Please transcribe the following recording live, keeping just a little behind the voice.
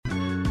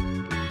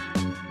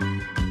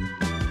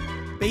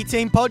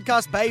B-Team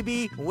Podcast,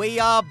 baby. We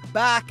are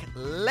back.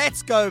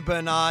 Let's go,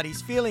 Bernard.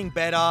 He's feeling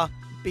better.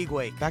 Big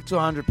week. Back to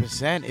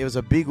 100%. It was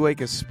a big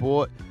week of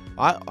sport.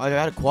 I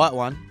had a quiet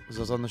one because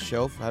I was on the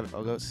shelf. I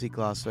got sick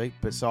last week.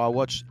 So I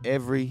watched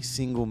every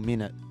single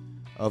minute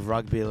of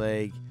rugby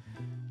league.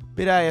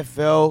 Bit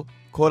AFL,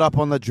 caught up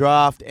on the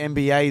draft.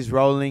 NBA's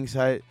rolling.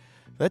 So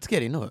let's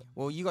get into it.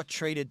 Well, you got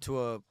treated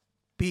to a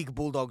big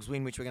Bulldogs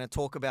win, which we're going to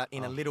talk about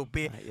in a little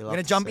bit. Mate, we're going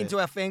to jump into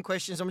our fan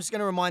questions. I'm just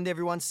going to remind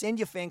everyone, send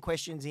your fan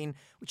questions in.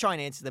 We try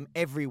and answer them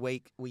every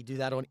week. We do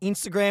that on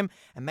Instagram.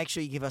 And make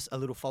sure you give us a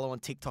little follow on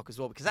TikTok as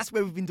well, because that's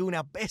where we've been doing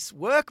our best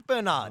work,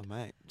 Bernard. Oh,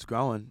 mate, it's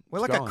growing. We're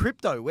like a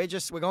crypto. We're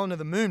going to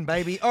the moon,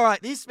 baby. All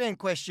right, this fan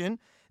question.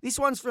 This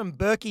one's from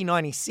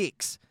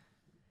Berkey96.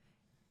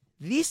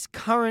 This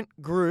current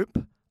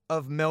group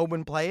of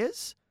Melbourne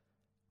players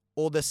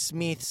or the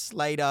Smith,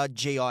 Slater,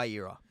 GI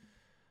era?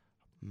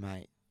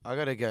 Mate, I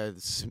got to go.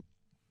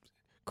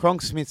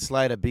 Cronk, Smith,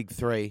 Slater, big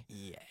three.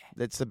 Yeah.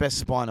 That's the best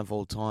spine of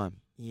all time.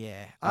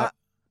 Yeah.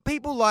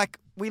 People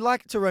we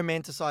like to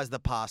romanticize the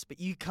past, but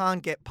you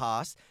can't get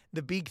past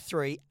the big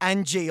three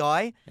and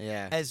GI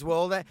as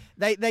well.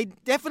 They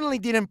definitely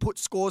didn't put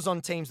scores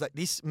on teams like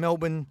this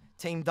Melbourne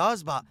team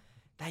does, but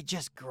they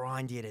just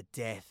grind you to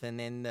death. And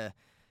then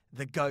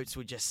the GOATs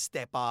would just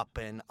step up.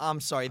 And I'm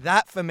sorry,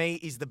 that for me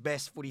is the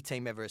best footy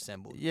team ever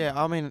assembled. Yeah,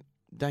 I mean,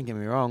 don't get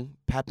me wrong.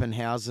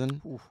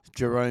 Papenhuyzen,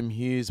 Jerome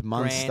Hughes,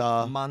 Munster.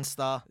 Grant,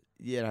 Munster.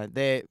 You know,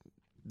 they're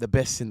the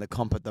best in the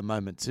comp at the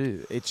moment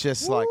too. It's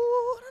just like...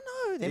 I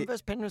don't know. Them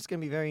versus Penrith's going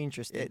to be very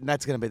interesting.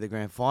 That's going to be the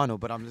grand final,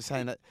 but I'm just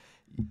saying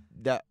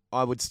that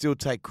I would still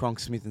take Cronk,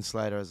 Smith and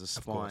Slater as a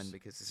spine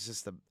because it's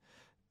just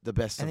the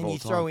best and of all time. And then you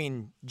throw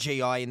in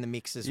GI in the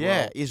mix as well.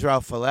 Yeah,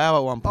 Israel Folau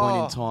at one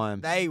point in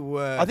time. They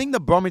were. I think the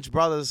Bromwich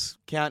brothers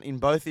count in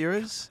both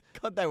eras.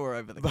 God, they were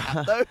over the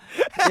cap though.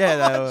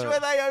 Yeah, How much were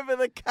they over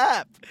the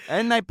cap?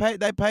 And they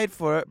paid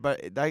for it,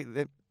 but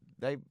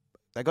they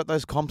got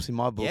those comps in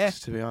my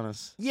books, to be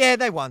honest. Yeah,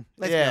 they won.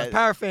 Let's be honest.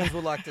 Para fans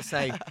would like to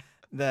say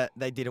that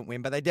they didn't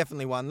win, but they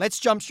definitely won. Let's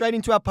jump straight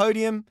into our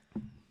podium.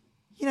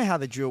 You know how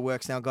the drill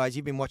works now, guys.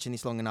 You've been watching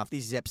this long enough.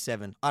 This is Ep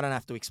 7. I don't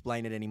have to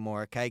explain it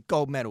anymore, okay?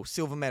 Gold medal,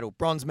 silver medal,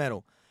 bronze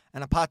medal,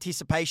 and a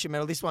participation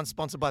medal. This one's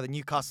sponsored by the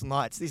Newcastle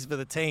Knights. This is for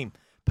the team,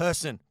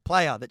 person,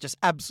 player that just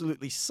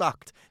absolutely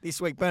sucked this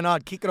week.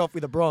 Bernard, kick it off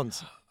with a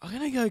bronze. I'm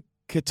going to go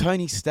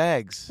Katoni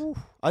Staggs. Ooh.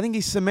 I think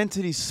he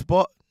cemented his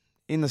spot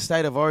in the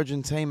State of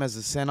Origin team as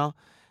a centre.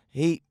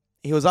 He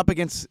was up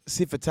against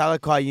Sifa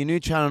Talakai. You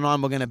knew Channel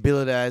 9 were going to bill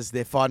it as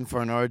they're fighting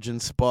for an Origin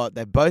spot.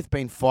 They've both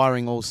been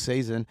firing all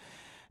season.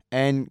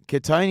 And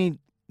Katoni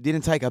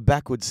didn't take a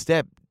backward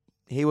step.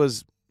 He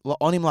was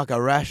on him like a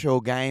rash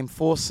all game,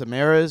 forced some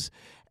errors,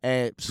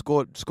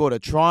 scored a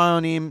try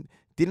on him,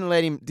 didn't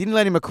let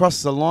him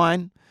across the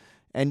line,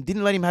 and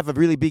didn't let him have a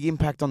really big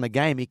impact on the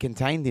game. He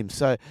contained him.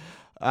 So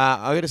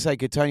I got to say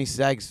Katoni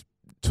Staggs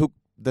took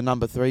the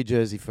number 3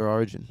 jersey for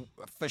Origin.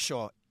 For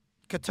sure.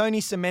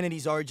 Katoni cemented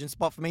his Origin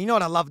spot for me. You know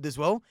what I loved as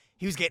well?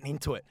 He was getting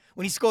into it.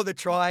 When he scored the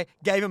try,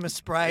 gave him a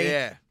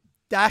spray,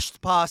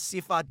 dashed past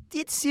Sifa.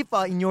 Did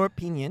Sifa, in your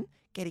opinion,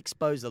 get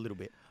exposed a little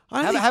bit?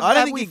 I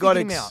don't think he got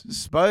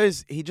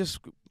exposed. He just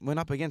went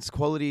up against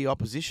quality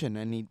opposition,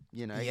 and he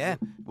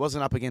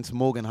wasn't up against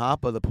Morgan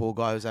Harper, the poor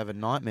guy who's having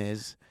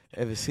nightmares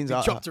ever since.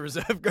 He dropped to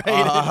reserve grade.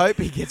 I hope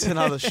he gets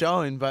another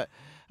showing, but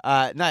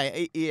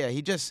Katoni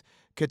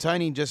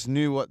just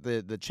knew what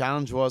the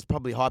challenge was.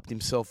 Probably hyped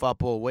himself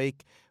up all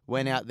week.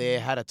 Went out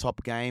there, had a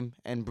top game,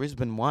 and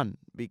Brisbane won.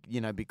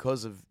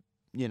 Because of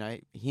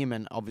him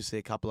and obviously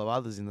a couple of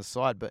others in the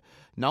side, but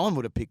no one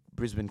would have picked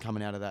Brisbane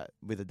coming out of that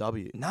with a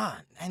W. Nah,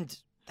 and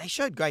they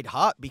showed great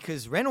heart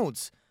because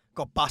Reynolds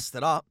got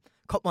busted up,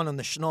 caught one on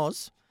the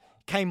schnoz,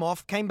 came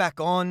off, came back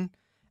on,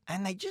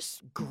 and they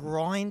just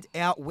grind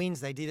out wins.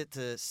 They did it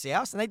to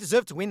South, and they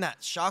deserved to win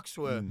that. Sharks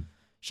were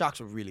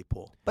really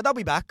poor, but they'll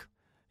be back.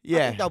 Yeah,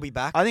 I think they'll be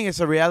back. I think it's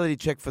a reality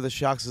check for the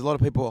Sharks. There's a lot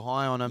of people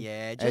high on them.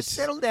 Yeah, just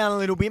settle down a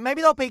little bit.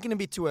 Maybe they'll peak in a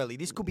bit too early.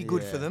 This could be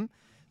good for them.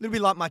 A little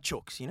bit like my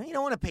Chooks, you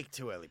don't want to peak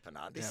too early,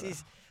 Bernard.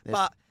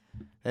 But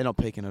they're not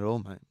peaking at all,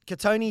 mate.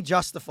 Katoni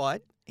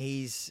justified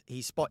his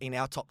spot in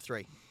our top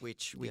 3,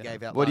 which we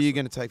gave out. What are you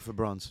going to take for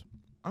bronze?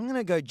 I'm going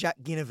to go Jack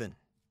Ginnivan,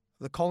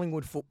 the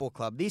Collingwood Football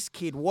Club. This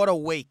kid, what a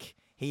week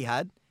he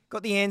had.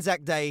 Got the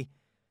Anzac Day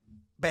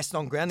best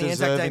on ground, the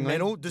Anzac Day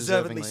medal,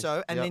 deservedly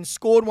so, and then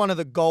scored one of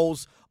the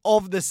goals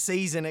of the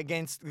season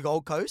against the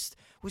Gold Coast.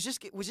 Was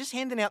just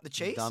handing out the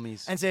cheese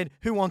and said,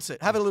 "Who wants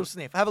it? Have a little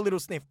sniff. Have a little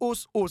sniff.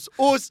 Us, us,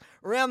 us."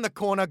 Around the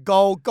corner,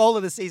 goal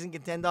of the season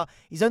contender.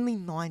 He's only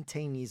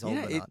 19 years old.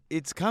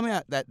 It's come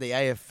out that the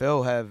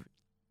AFL have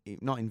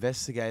not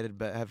investigated,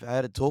 but have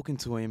had a talking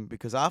to him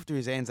because after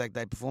his Anzac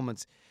Day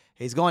performance,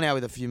 he's gone out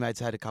with a few mates,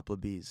 had a couple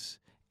of beers.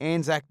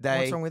 Anzac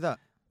Day. What's wrong with that?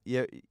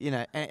 Yeah,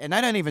 and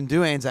they don't even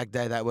do Anzac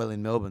Day that well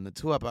in Melbourne. The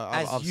two up,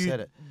 I've said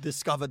it.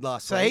 Discovered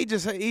last week.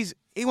 So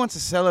he wants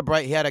to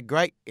celebrate. He had a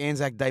great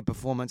Anzac Day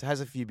performance,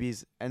 has a few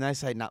beers, and they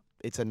say, no,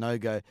 it's a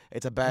no-go.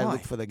 It's a bad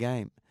look for the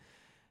game.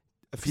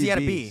 He had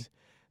a beer.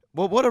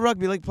 Well, what are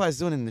rugby league players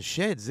doing in the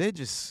sheds? They're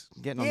just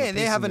getting on the piss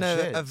they're having in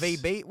the a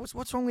sheds. VB.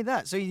 What's wrong with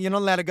that? So you're not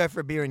allowed to go for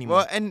a beer anymore?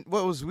 Well, and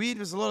what was weird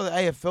was a lot of the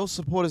AFL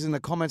supporters in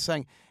the comments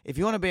saying, if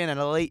you want to be an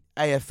elite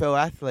AFL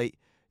athlete,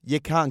 you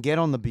can't get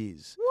on the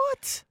beers.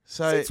 What?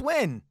 So, Since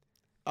when?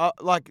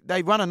 like,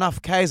 they run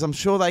enough Ks, I'm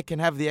sure they can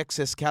have the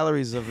excess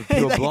calories of a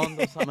pure blonde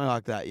or something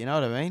like that. You know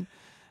what I mean?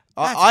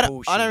 I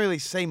don't really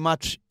see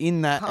much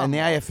in that, and the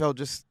AFL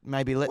just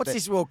maybe What's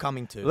this world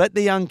coming to? Let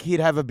the young kid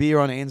have a beer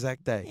on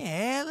Anzac Day.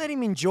 Yeah, let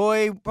him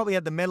enjoy. Probably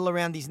had the medal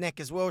around his neck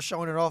as well,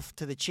 showing it off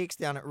to the chicks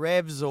down at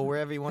Revs or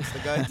wherever he wants to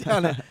go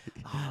down at.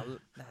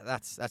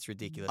 That's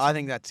ridiculous. I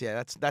think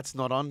that's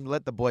not on.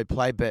 Let the boy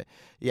play, but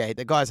yeah,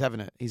 the guy's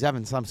he's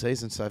having some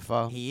season so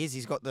far. He is.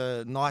 He's got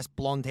the nice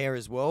blonde hair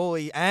as well,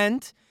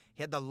 and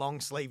he had the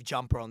long sleeve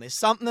jumper on. There's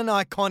something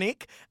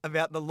iconic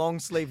about the long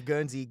sleeve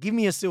Guernsey. Give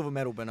me a silver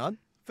medal, Bernard.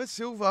 For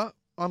silver,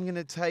 I'm going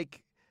to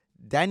take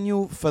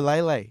Daniel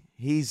Falele.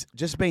 He's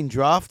just been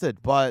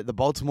drafted by the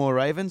Baltimore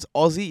Ravens.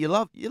 Aussie, you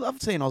love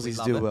seeing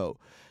Aussies do well.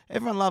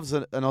 Everyone loves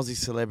an Aussie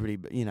celebrity,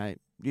 but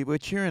we're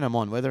cheering them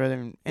on, whether they're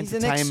in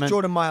entertainment. He's the next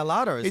Jordan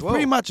Mailata as well. He's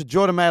pretty much a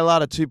Jordan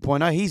Mailata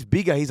 2.0. He's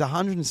bigger. He's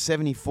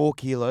 174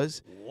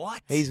 kilos.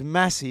 What? He's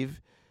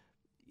massive.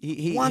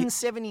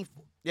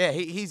 174. Yeah,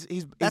 he's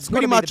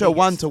pretty much a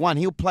 1-to-1.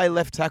 He'll play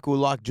left tackle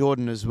like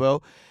Jordan as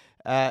well.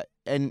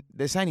 And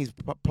they're saying he's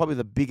probably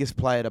the biggest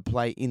player to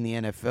play in the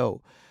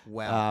NFL.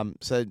 Wow.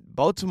 So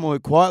Baltimore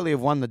quietly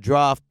have won the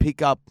draft,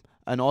 pick up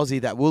an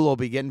Aussie that we'll all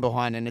be getting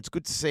behind. And it's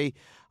good to see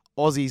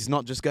Aussies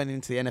not just going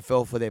into the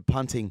NFL for their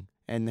punting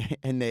and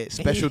their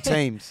special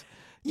teams.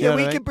 Yeah,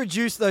 we can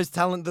produce those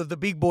talent, the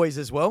big boys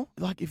as well.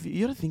 Like, if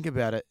you got to think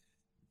about it,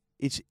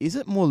 is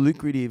it more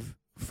lucrative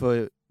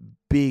for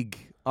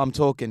I'm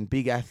talking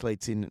big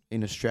athletes in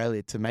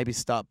Australia to maybe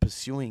start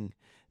pursuing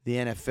the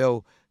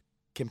NFL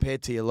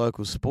compared to your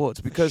local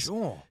sports? Because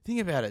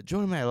think about it,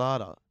 Jordan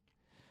Mailata,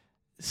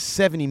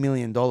 $70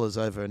 million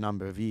over a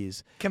number of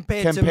years.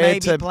 Compared to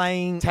maybe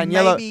playing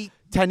Taniela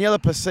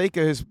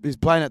Paseka, who's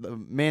playing at the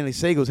Manly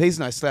Seagulls. He's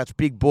no slouch,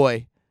 big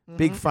boy,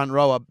 big front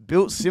rower,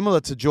 built similar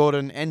to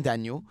Jordan and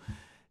Daniel.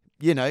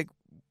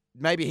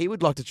 Maybe he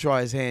would like to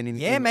try his hand in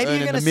maybe you're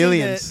going to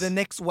millions. See the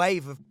next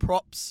wave of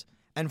props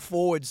and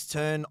forwards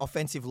turn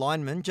offensive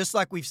linemen, just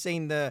like we've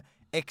seen the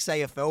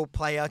ex-AFL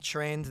player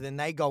trend, then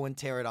they go and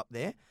tear it up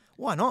there.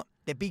 Why not?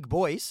 They're big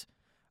boys.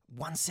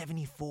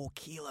 174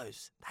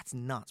 kilos. That's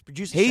nuts.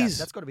 Producer Shaz,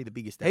 that's got to be the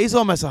biggest. He's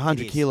almost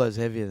 100 kilos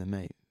heavier than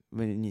me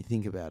when you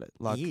think about it.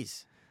 Like, he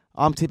is.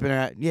 I'm tipping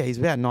out. Yeah, he's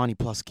about 90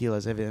 plus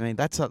kilos heavier than me.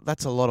 That's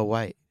a lot of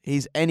weight.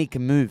 And he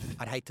can move.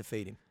 I'd hate to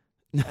feed him.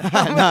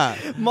 No.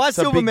 My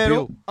silver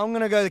medal, I'm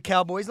going to go the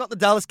Cowboys, not the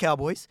Dallas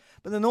Cowboys,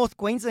 but the North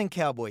Queensland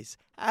Cowboys.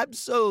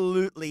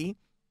 Absolutely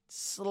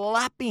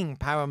slapping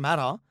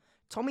Parramatta.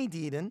 Tommy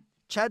Dearden,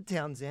 Chad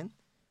Townsend,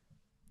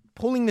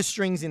 pulling the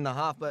strings in the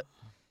half, but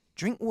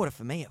Drinkwater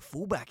for me at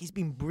fullback. He's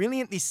been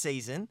brilliant this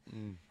season.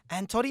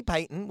 And Toddy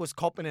Payton was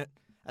copping it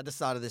at the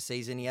start of the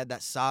season. He had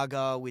that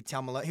saga with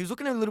Taumalolo. He was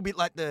looking a little bit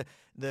like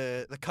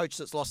the coach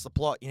that's lost the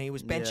plot. He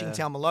was benching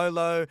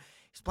Taumalolo.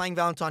 He's playing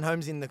Valentine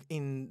Holmes in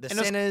the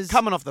centres.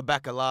 Coming off the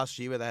back of last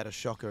year where they had a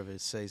shocker of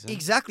his season.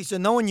 Exactly. So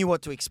no one knew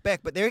what to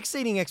expect, but they're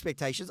exceeding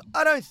expectations.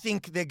 I don't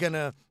think they're going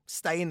to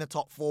stay in the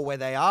top 4 where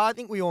they are. I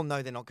think we all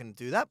know they're not going to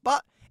do that,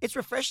 but it's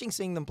refreshing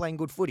seeing them playing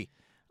good footy.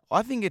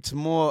 I think it's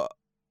more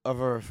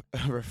of a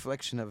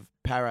reflection of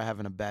Para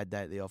having a bad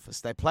day at the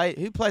office.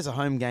 Who plays a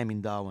home game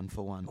in Darwin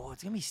for one? Oh,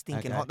 it's going to be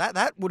stinking hot.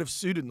 That would have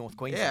suited North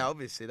Queensland. Yeah,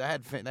 obviously. They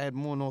had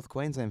more North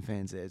Queensland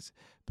fans there.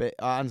 But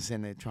I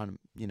understand they're trying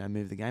to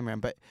move the game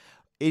around. But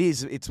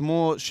it's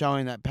more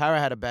showing that Para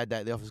had a bad day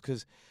at the office,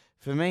 because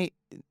for me,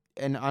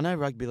 and I know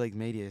rugby league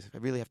media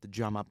really have to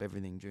drum up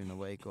everything during the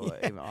week or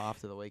even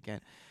after the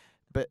weekend,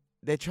 but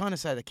they're trying to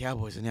say the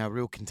Cowboys are now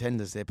real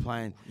contenders. They're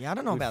playing. Yeah, I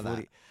don't know about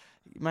that,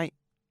 mate.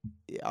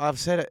 I've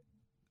said it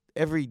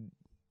every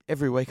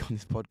week on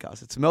this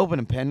podcast. It's Melbourne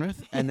and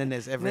Penrith, and then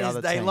there's every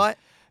other daylight.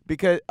 Team.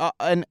 Because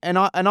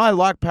I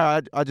like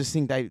Para. I just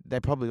think they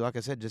probably, like I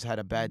said, just had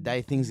a bad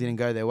day. Things didn't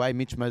go their way.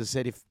 Mitch Moses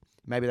said if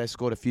maybe they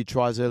scored a few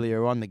tries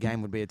earlier on, the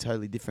game would be a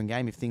totally different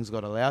game if things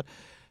got allowed.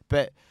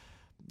 But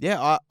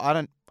yeah, I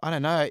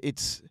don't know.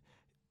 It's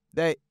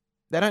they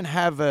don't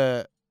have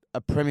a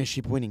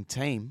premiership winning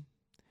team.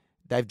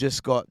 They've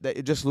just got.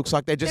 It just looks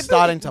like they're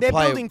starting to play.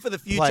 They're building for the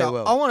future.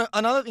 Well.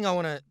 Another thing I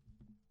want to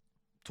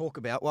talk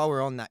about while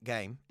we're on that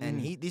game, and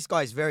this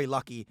guy's very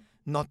lucky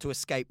not to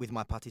escape with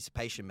my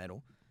participation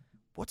medal.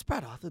 What's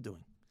Brad Arthur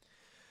doing?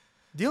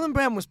 Dylan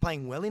Brown was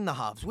playing well in the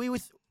halves.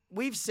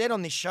 We've said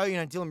on this show,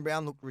 Dylan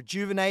Brown looked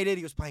rejuvenated.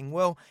 He was playing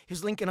well. He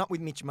was linking up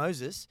with Mitch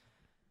Moses.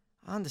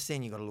 I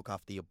understand you got to look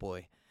after your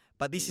boy,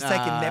 but this is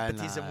taking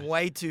nepotism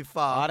way too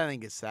far. I don't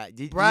think it's that.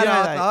 Brad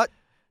Arthur.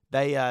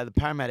 The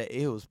Parramatta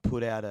Eels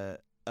put out a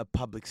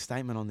public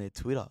statement on their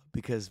Twitter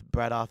because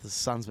Brad Arthur's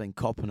son's been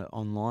copping it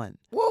online.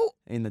 Well,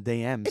 in the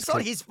DMs. It's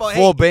not his fault.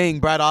 For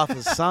being Brad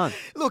Arthur's son.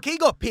 Look, he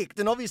got picked,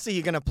 and obviously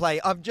you're going to play.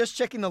 I'm just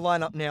checking the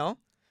lineup now.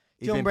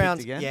 Dylan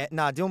Brown's again?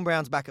 Dylan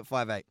Brown's back at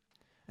 5'8",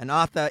 and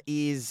Arthur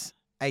is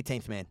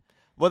 18th man.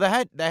 Well, they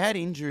had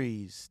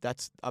injuries.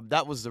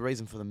 That was the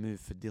reason for the move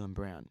for Dylan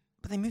Brown.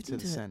 But they moved to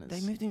into the centres. They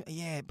moved in.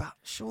 Yeah, but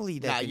surely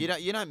they. No,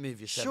 you don't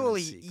move your 7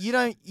 surely and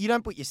 6. you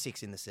don't put your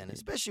 6 in the centre,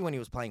 especially when he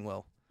was playing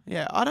well.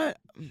 Yeah, I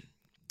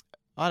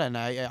don't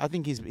know. Yeah, I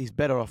think he's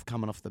better off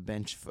coming off the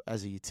bench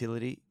as a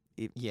utility.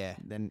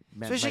 Than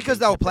especially because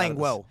they were playing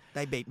well.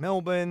 They beat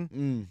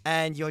Melbourne,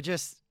 and you're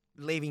just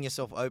leaving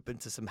yourself open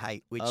to some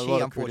hate, which he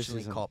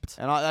unfortunately copped.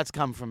 And that's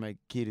come from a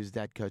kid whose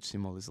dad coached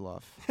him all his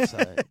life.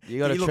 So you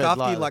got to look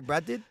after you like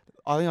Brad did.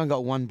 I think I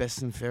got one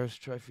Best and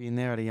Fairest trophy in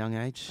there at a young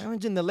age. I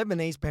imagine the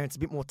Lebanese parents a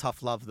bit more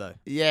tough love though.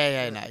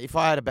 No. If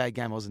I had a bad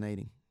game, I wasn't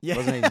eating. Yeah. I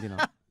wasn't eating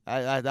dinner.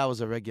 That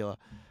was a regular.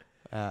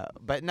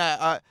 But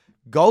no,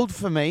 gold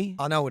for me.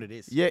 I know what it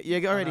is. Yeah,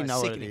 you already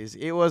know what it is.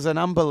 It was an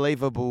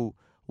unbelievable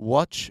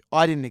watch.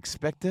 I didn't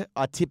expect it.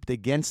 I tipped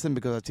against them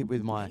because I tipped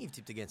with You've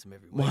tipped against them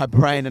every week. my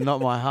brain and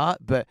not my heart.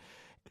 But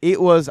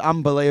it was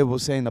unbelievable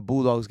seeing the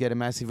Bulldogs get a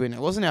massive win.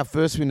 It wasn't our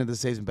first win of the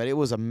season, but it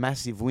was a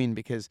massive win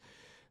because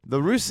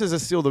the Roosters are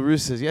still the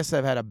Roosters. Yes,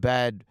 they've had a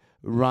bad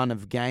run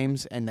of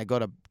games and they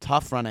got a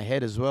tough run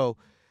ahead as well.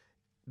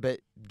 But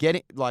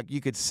you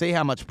could see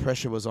how much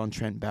pressure was on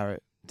Trent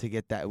Barrett to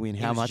get that win,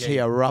 how much he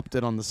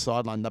erupted on the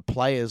sideline. The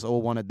players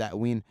all wanted that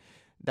win.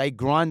 They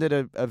grinded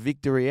a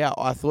victory out.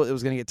 I thought it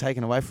was going to get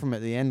taken away from him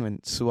at the end when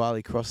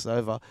Suwali crossed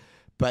over.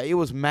 But it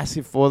was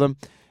massive for them.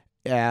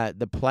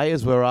 The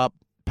players were up.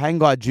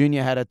 Pangai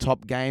Jr. had a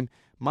top game.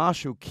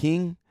 Marshall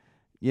King,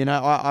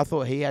 I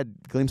thought he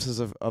had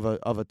glimpses of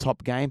a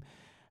top game.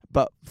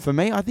 But for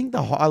me, I think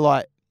the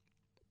highlight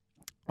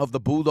of the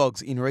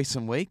Bulldogs in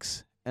recent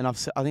weeks, and I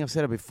think I've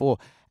said it before,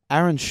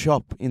 Aaron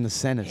Schopp in the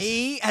centres.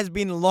 He has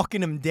been locking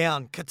them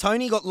down.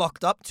 Katoni got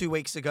locked up 2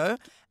 weeks ago,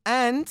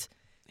 and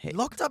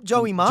locked up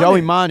Joey Manu.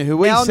 Joey Manu, who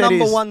we said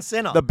number is one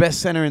centre. The best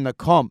centre in the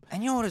comp.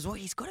 And you know what as well?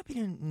 He's got a bit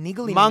of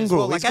niggle in Mongrel. him as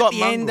well. He's Like got at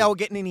the end, mongrel. they were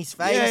getting in his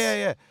face.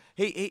 Yeah.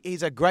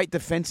 He's a great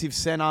defensive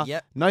centre.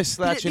 Yep. No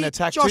slouch in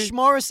attack. Josh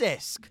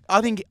Morris-esque.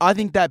 I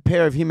think that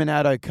pair of him and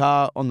Addo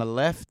Carr on the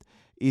left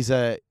is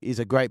a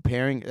great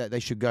pairing that they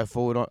should go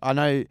forward on. I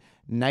know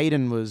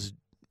Naden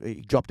he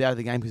dropped out of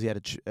the game because he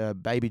had a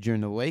baby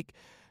during the week.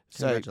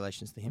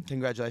 Congratulations to him.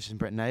 Congratulations,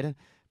 Brett Naden.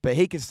 But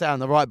he can stay on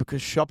the right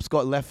because Shop's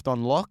got left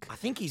on lock. I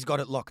think he's got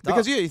it locked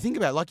because, up. you think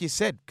about it, like you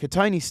said,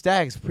 Katoni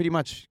Staggs pretty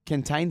much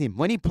contained him.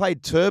 When he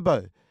played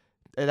Turbo,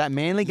 that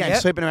Manly game,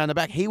 sweeping around the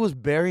back, he was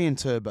burying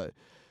Turbo.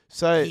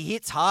 So he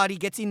hits hard, he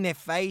gets in their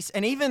face.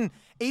 And even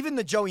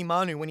the Joey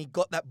Manu, when he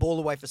got that ball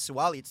away for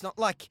Suwali, it's not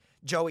like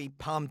Joey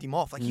palmed him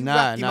off. Like he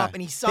wrapped him up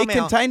and he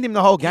contained him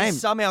the whole game. He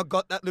somehow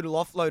got that little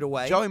offload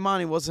away. Joey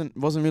Manu wasn't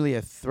really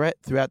a threat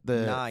throughout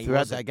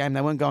that game.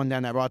 They weren't going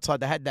down that right side.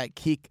 They had that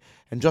kick,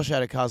 and Josh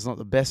Adokar's not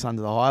the best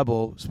under the high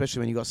ball,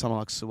 especially when you got someone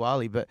like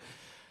Suwali. But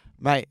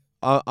mate,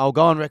 I'll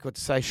go on record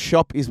to say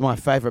Schopp is my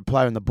favourite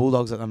player in the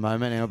Bulldogs at the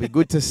moment, and it'll be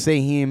good to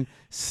see him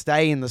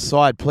stay in the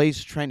side.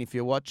 Please, Trent, if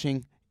you're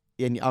watching,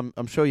 and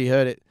I'm sure you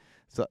heard it.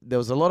 So there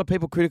was a lot of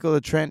people critical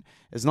of Trent.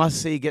 It's nice to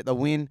see you get the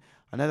win.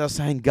 I know they were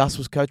saying Gus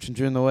was coaching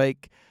during the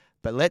week,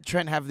 but let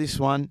Trent have this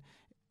one.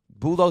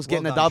 Bulldogs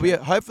getting a W.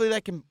 Trent. Hopefully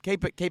they can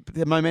keep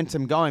the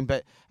momentum going.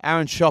 But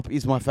Aaron Schopp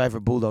is my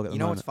favourite Bulldog at the moment. You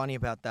know what's funny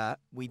about that?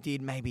 We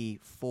did maybe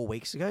 4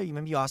 weeks ago. You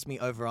remember you asked me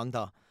over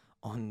under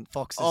on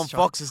Fox's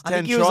Fox's 10 I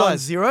think he tries. was on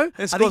 0.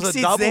 I think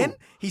since then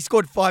he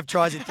scored 5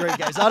 tries in 3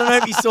 games. I don't know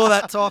if you saw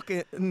that talk.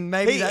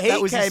 Maybe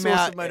that was his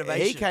source of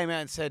motivation. He came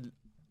out and said,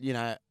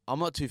 I'm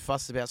not too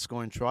fussed about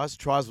scoring tries.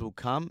 Tries will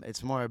come.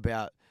 It's more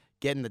about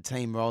getting the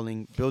team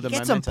rolling, build a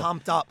momentum. Gets them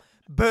pumped up.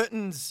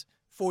 Burton's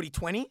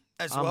 40-20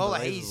 as well.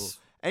 Like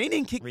and he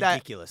didn't kick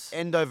ridiculous. That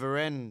end over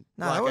end.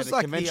 No, it was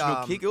like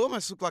conventional kick. It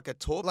almost looked like a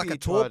torpy. Like a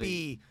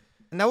torpy.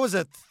 And that was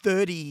a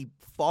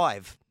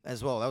 35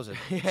 as well. That was a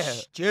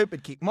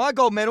stupid kick. My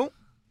gold medal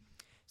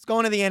is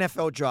going to the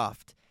NFL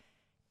draft.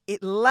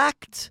 It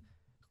lacked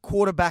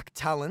quarterback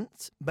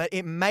talent, but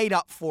it made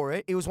up for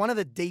it. It was one of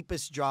the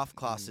deepest draft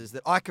classes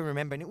that I can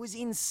remember, and it was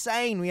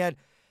insane. We had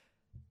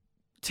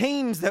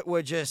teams that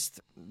were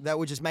just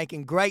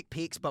making great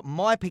picks, but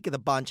my pick of the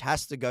bunch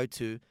has to go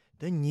to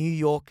the New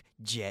York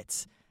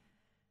Jets.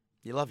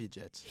 You love your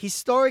Jets.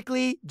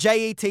 Historically,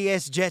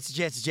 Jets,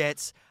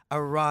 Jets,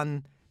 a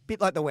run a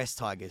bit like the West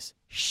Tigers.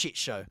 Shit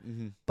show.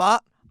 Mm-hmm.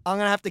 But I'm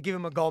going to have to give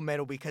them a gold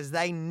medal because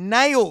they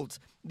nailed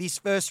this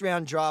first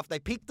round draft. They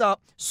picked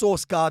up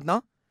Sauce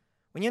Gardner.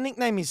 When your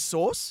nickname is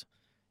Sauce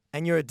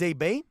and you're a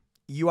DB,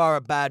 you are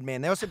a bad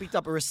man. They also picked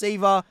up a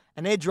receiver,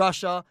 an edge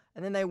rusher,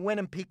 and then they went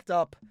and picked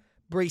up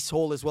Breece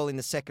Hall as well in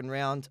the second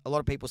round. A lot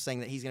of people saying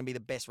that he's going to be the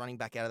best running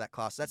back out of that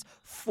class. That's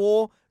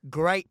 4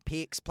 great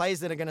picks, players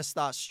that are going to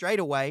start straight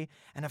away,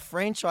 and a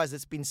franchise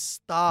that's been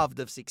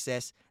starved of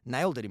success.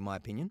 Nailed it, in my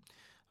opinion.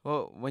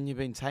 Well, when you've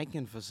been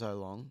taken for so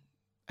long,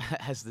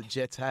 as the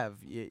Jets have,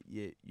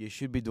 you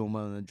should be doing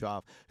well in the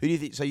draft. Who do you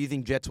think? So you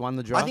think Jets won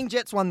the draft? I think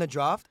Jets won the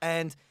draft,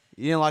 and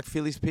you didn't like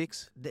Philly's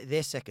picks?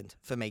 They're second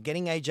for me.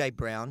 Getting AJ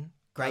Brown.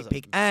 Great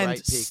pick.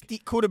 And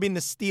could have been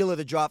the steal of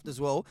the draft as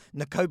well.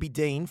 Nakobe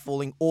Dean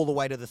falling all the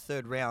way to the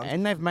 3rd round.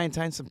 And they've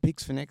maintained some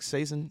picks for next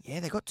season.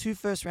 Yeah, they got 2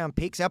 first-round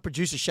picks. Our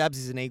producer, Shabs,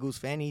 is an Eagles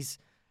fan. He's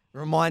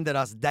reminded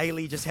us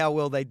daily just how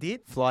well they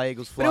did. Fly,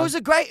 Eagles, fly. But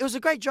it was a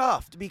great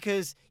draft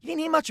because you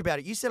didn't hear much about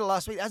it. You said it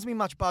last week. There hasn't been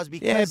much buzz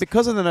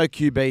because of the no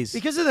QBs.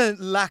 Because of the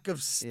lack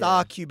of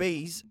star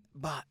QBs,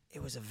 but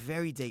it was a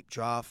very deep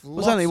draft. It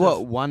was only,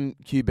 one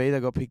QB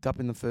that got picked up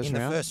in the first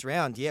round? In the first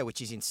round, yeah,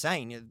 which is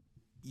insane.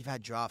 You've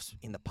had drafts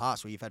in the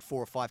past where you've had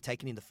 4 or 5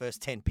 taken in the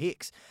first 10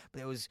 picks, but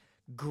there was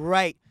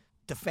great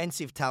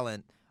defensive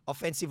talent,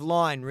 offensive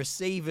line,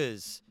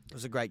 receivers. It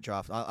was a great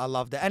draft. I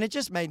loved it. And it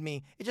just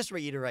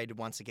reiterated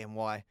once again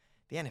why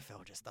the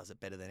NFL just does it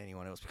better than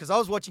anyone else. Because I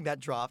was watching that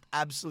draft,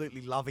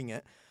 absolutely loving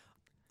it.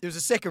 It was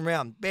a second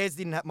round.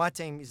 My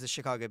team is the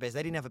Chicago Bears.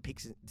 They didn't have a pick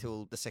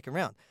until the second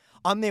round.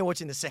 I'm there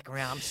watching the second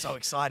round. I'm so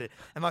excited.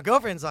 And my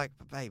girlfriend's like,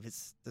 babe,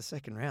 it's the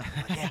second round.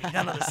 I'm like, yeah, you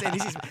don't understand.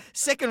 This is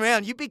second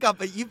round. You pick up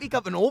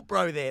an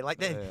all-pro there.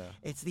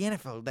 It's the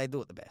NFL. They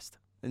do it the best.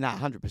 Nah,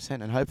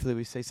 100%. And hopefully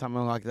we see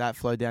something like that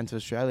flow down to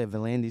Australia.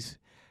 Volandis,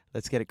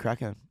 let's get it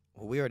cracking.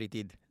 Well, we already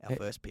did our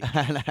first pick of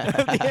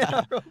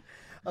the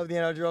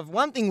NRL draft.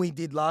 One thing we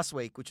did last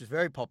week, which was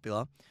very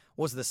popular,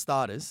 was the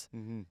starters.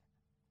 Mm-hmm.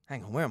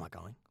 Hang on, where am I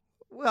going?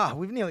 Well,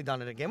 we've nearly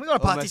done it again. We've got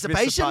a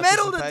participation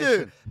medal to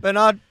do.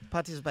 Bernard,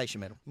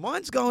 participation medal.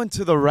 Mine's going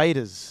to the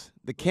Raiders,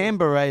 the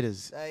Canberra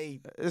Raiders.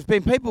 There's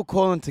been people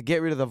calling to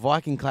get rid of the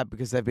Viking clap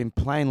because they've been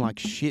playing like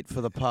shit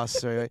for the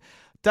past 3 weeks.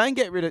 Don't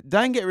get rid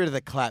of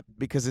the clap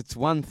because it's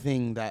one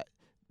thing that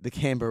the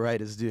Canberra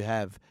Raiders do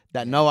have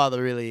that no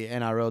other really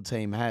NRL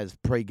team has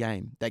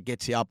pre-game that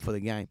gets you up for the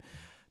game.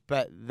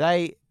 But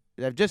they've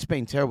just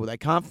been terrible. They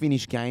can't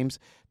finish games.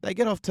 They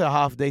get off to a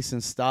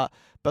half-decent start.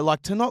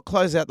 But, to not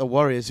close out the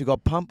Warriors, who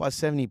got pumped by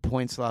 70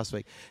 points last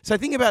week. So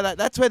think about that.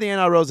 That's where the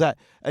NRL's at.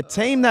 A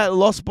team that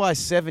lost by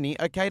 70,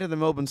 to the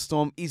Melbourne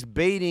Storm, is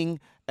beating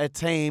a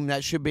team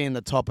that should be in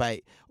the top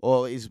 8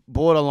 or is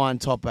borderline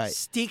top 8.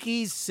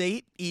 Sticky's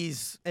seat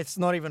it's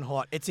not even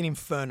hot. It's an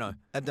inferno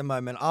at the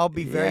moment. I'll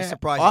be very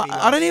surprised.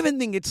 I don't even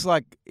think it's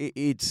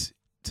it's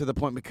to the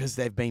point because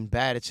they've been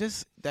bad. It's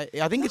just,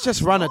 I think it's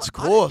just run its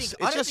course.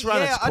 It's just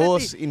run its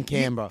course in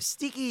Canberra.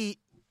 Sticky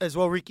as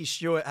well, Ricky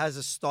Stewart has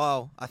a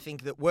style, I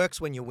think, that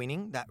works when you're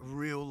winning. That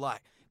real,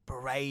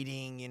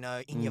 berating,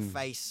 in your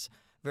face,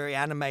 very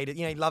animated.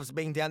 He loves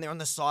being down there on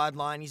the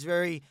sideline. He's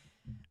very,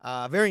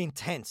 very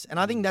intense. And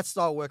I think that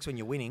style works when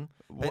you're winning.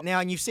 But now,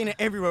 and you've seen it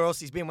everywhere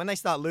else he's been, when they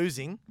start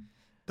losing,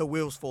 the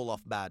wheels fall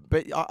off bad.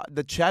 But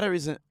the chatter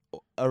isn't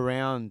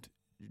around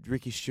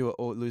Ricky Stewart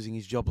or losing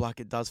his job like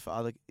it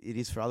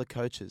is for other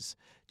coaches.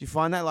 Do you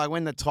find that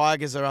when the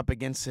Tigers are up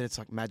against it, it's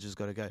like Madge's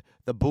got to go.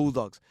 The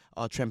Bulldogs,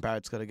 Trent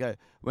Barrett's got to go.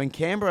 When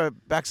Canberra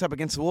backs up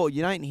against the wall,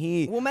 you don't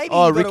hear,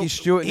 Ricky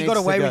Stewart needs to go. He got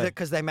away with it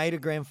because they made a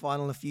grand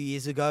final a few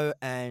years ago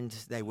and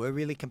they were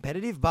really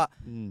competitive. But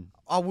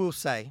I will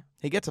say,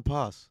 he gets a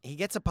pass. He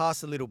gets a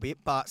pass a little bit,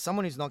 but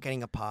someone who's not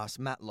getting a pass,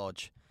 Matt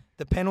Lodge.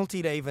 The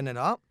penalty to even it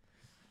up.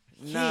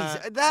 Nah.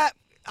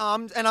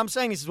 And I'm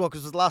saying this as well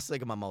because it was the last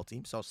leg of my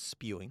multi, so I was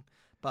spewing.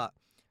 But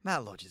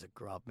Matt Lodge is a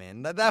grub,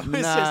 man. That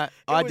was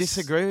I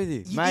disagree with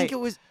you, mate. Think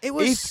it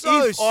was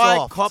so if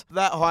soft. I cop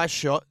that high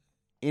shot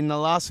in the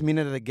last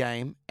minute of the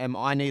game and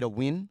I need a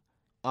win,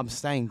 I'm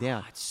staying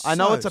down. I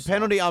know it's a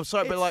penalty. I'm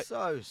sorry, but it's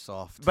so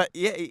soft. But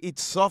yeah,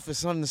 it's soft.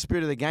 It's not in the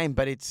spirit of the game,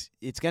 but it's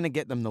going to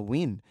get them the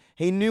win.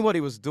 He knew what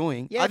he was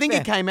doing. Yeah, I think he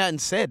came out and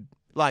said,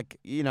 I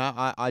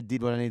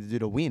did what I needed to do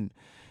to win.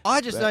 I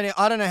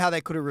don't know how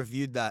they could have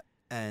reviewed that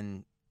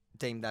and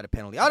deemed that a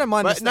penalty. I don't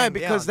mind. But no,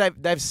 because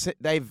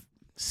they've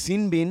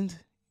sin binned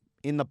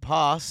in the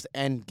past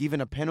and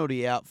given a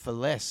penalty out for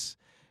less.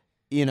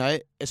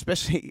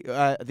 Especially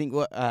I think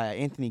what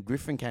Anthony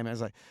Griffin came out and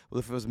was like, well,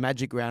 if it was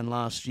Magic Round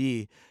last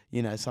year,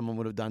 someone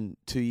would have done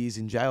 2 years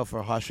in jail for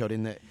a high shot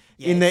in the.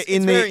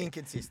 It's very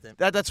inconsistent.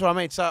 That's what I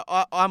mean. So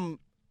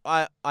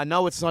I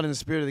know it's not in the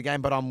spirit of the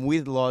game, but I'm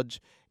with Lodge.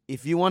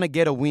 If you want to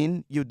get a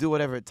win, you'll do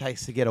whatever it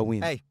takes to get a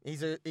win. Hey,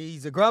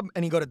 he's a grub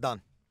and he got it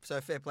done. So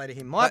fair play to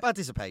him. My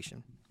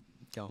participation.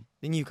 Go on.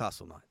 The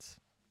Newcastle Knights.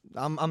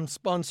 I'm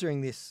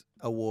sponsoring this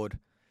award.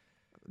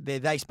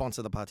 They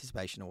sponsor the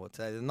participation award.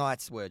 So the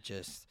Knights were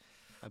just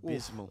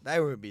abysmal. They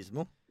were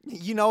abysmal.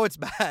 It's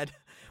bad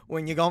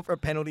when you're going for a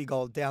penalty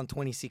goal down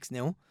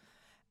 26-0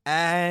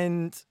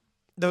 and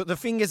the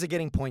fingers are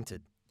getting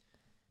pointed.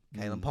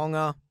 Kalen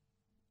Ponga,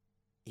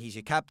 he's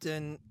your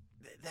captain.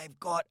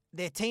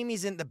 Their team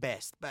isn't the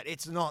best, but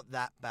it's not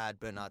that bad,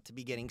 Bernard, to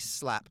be getting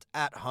slapped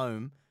at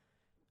home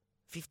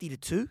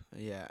 50-2.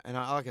 Yeah, and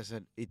like I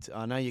said,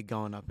 I know you're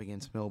going up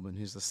against Melbourne,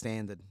 who's the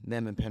standard.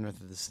 Them and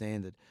Penrith are the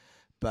standard.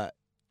 But,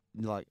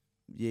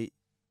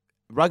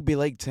 rugby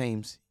league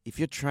teams, if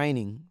you're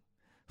training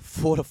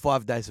 4 to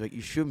 5 days a week,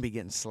 you shouldn't be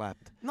getting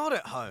slapped. Not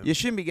at home. You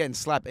shouldn't be getting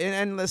slapped.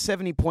 And the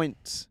 70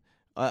 points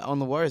on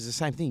the Warriors, the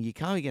same thing. You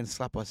can't be getting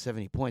slapped by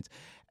 70 points.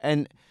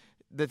 And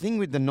the thing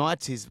with the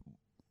Knights is,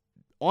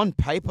 on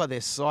paper,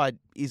 their side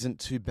isn't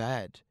too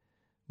bad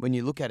when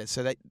you look at it.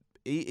 So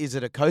is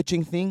it a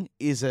coaching thing?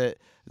 Is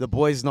it the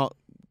boys not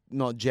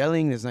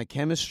gelling? There's no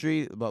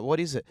chemistry. But what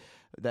is it?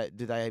 Are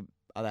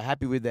they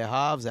happy with their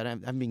halves? They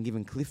haven't been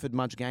given Clifford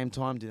much game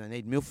time. Do they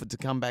need Milford to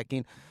come back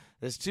in?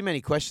 There's too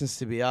many questions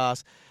to be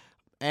asked.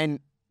 And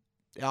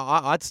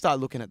I'd start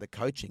looking at the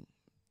coaching,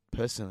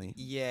 personally.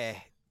 Yeah.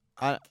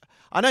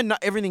 I know not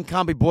everything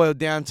can't be boiled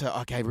down to,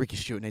 okay, Ricky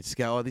Stewart needs to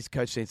go, this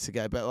coach needs to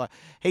go. But like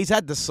he's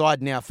had the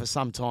side now for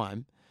some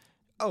time.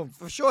 Oh,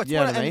 for sure. You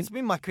know what I mean? It's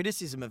been my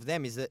criticism of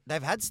them is that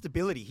they've had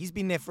stability. He's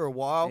been there for a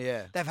while.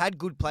 Yeah. They've had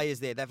good players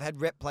there. They've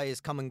had rep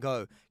players come and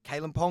go.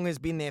 Kalen Ponga's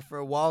been there for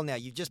a while now.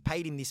 You've just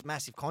paid him this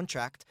massive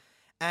contract.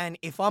 And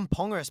if I'm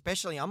Ponga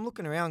especially, I'm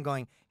looking around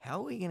going,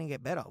 how are we going to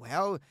get better?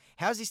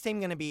 How's this team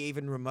going to be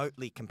even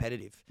remotely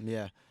competitive?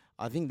 Yeah.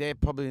 I think they're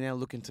probably now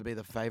looking to be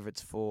the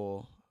favourites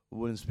for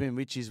Wooden Spoon,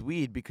 which is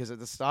weird because at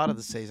the start of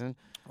the season...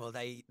 Well,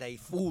 they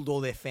fooled all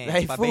their fans.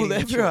 They by fooled beating the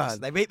everyone. Chooks.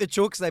 They beat the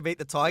Chooks. They beat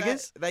the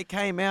Tigers. They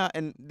came out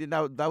and they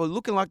were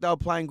looking like they were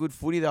playing good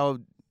footy. They were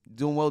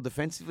doing well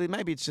defensively.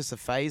 Maybe it's just a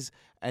phase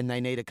and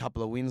they need a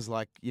couple of wins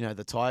like,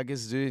 the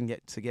Tigers do and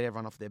get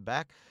everyone off their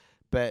back.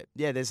 But,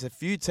 yeah, there's a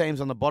few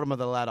teams on the bottom of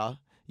the ladder.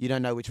 You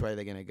don't know which way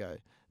they're going to go.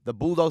 The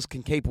Bulldogs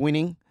can keep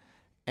winning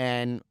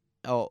and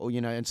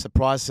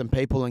surprise some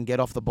people and get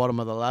off the bottom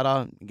of the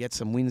ladder and get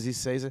some wins this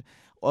season.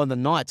 Or the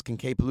Knights can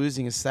keep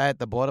losing and stay at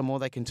the bottom, or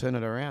they can turn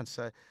it around.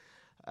 So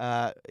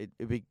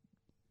it'd be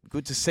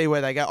good to see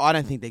where they go. I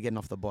don't think they're getting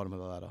off the bottom of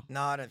the ladder.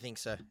 No, I don't think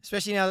so.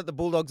 Especially now that the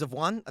Bulldogs have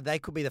won, they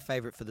could be the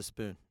favourite for the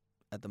Spoon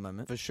at the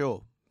moment. For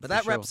sure. But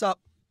that wraps up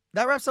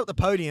the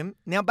podium.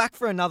 Now back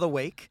for another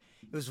week.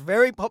 It was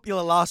very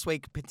popular last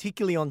week,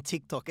 particularly on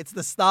TikTok. It's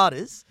the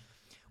starters.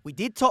 We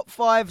did top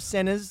 5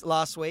 centres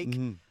last week.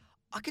 Mm-hmm.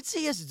 I could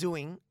see us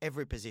doing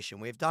every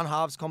position. We've done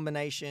halves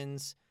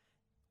combinations.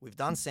 We've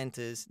done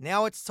centres.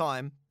 Now it's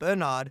time.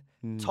 Bernard,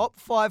 top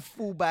 5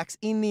 fullbacks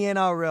in the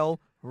NRL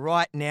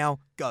right now.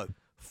 Go.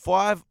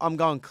 5, I'm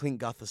going Clint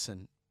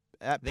Gutherson.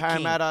 At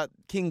Parramatta,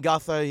 King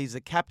Gutho, he's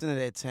the captain of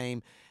their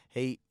team.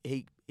 He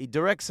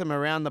directs them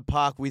around the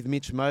park with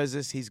Mitch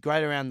Moses. He's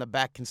great around the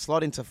back, can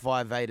slot into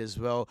 5'8" as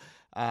well.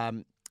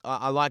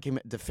 I like him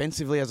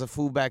defensively as a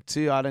fullback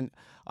too.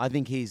 I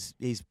think he's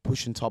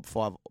pushing top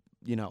 5,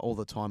 all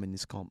the time in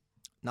this comp.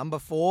 Number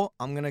 4,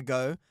 I'm going to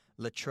go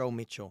Latrell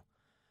Mitchell.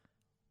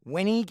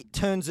 When he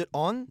turns it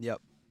on,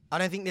 I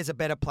don't think there's a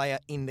better player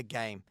in the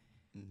game.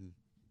 Mm-hmm.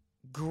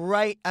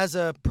 Great as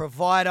a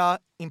provider,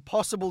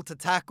 impossible to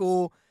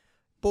tackle,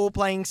 ball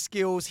playing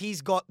skills.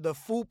 He's got the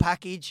full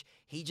package.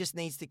 He just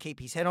needs to keep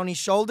his head on his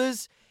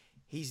shoulders.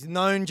 He's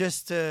known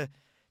just to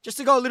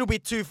go a little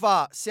bit too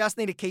far. South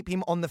need to keep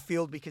him on the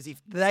field because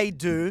if they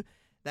do,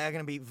 they are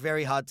going to be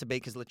very hard to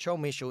beat because Latrell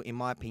Mitchell, in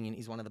my opinion,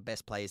 is one of the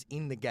best players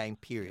in the game,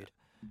 period.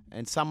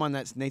 And someone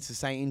that needs to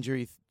stay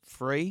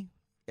injury-free,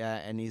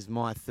 and is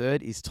my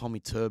third, is Tommy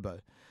Turbo.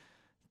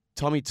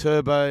 Tommy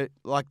Turbo,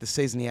 like the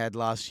season he had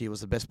last year, was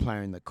the best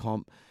player in the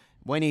comp.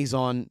 When he's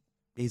on,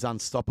 he's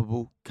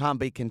unstoppable, can't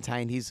be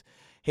contained.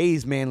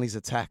 He's Manly's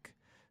attack.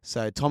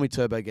 So Tommy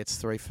Turbo gets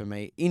 3 for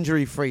me.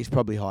 Injury-free is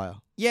probably higher.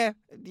 Yeah,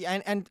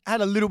 and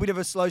had a little bit of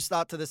a slow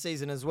start to the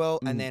season as well.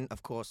 And then,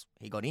 of course,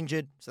 he got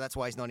injured. So that's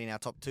why he's not in our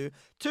top 2.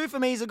 2 for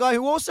me is a guy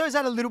who also has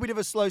had a little bit of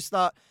a slow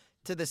start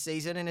to the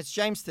season, and it's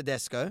James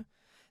Tedesco.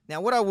 Now,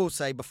 what I will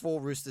say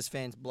before Roosters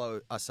fans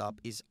blow us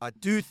up is I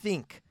do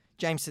think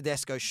James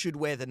Tedesco should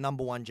wear the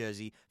number 1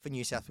 jersey for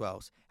New South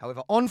Wales.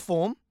 However, on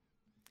form,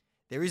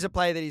 there is a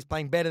player that is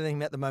playing better than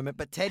him at the moment,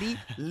 but Teddy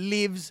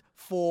lives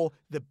for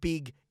the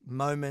big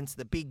moments,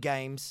 the big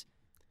games,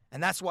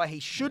 and that's why he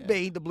should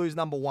be the Blues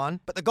number 1.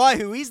 But the guy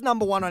who is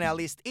number 1 on our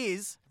list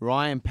is...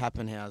 Ryan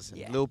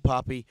Papenhuyzen, Lil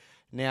Puppy.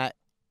 Now,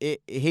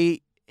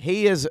 he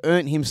has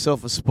earned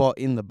himself a spot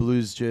in the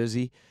Blues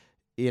jersey.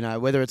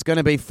 Whether it's going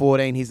to be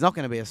 14, he's not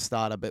going to be a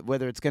starter, but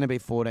whether it's going to be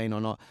 14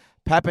 or not,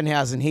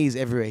 Papenhuyzen, he's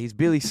everywhere. He's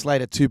Billy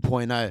Slater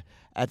 2.0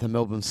 at the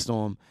Melbourne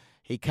Storm.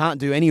 He can't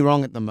do any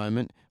wrong at the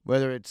moment,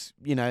 whether it's,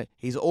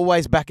 he's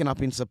always backing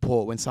up in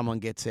support when someone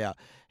gets out.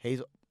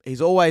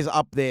 He's always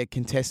up there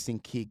contesting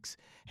kicks.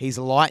 He's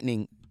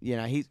lightning,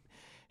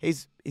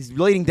 he's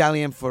leading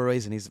Dally M for a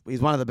reason. He's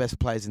one of the best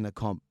players in the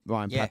comp,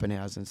 Ryan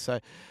Papenhuyzen. So,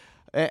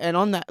 and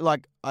on that,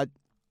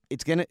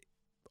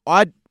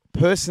 I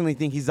personally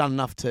think he's done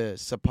enough to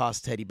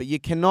surpass Teddy, but you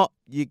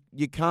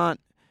can't,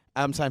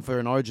 I'm saying for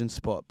an origin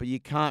spot, but you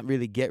can't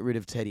really get rid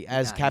of Teddy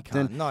as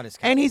captain. Not as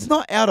captain. And he's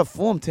not out of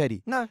form,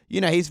 Teddy. No.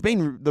 He's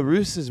been the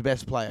Roosters'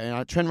 best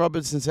player. Trent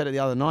Robertson said it the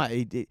other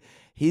night.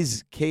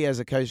 His key as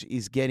a coach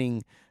is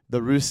getting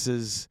the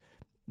Roosters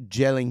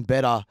gelling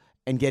better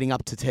and getting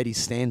up to Teddy's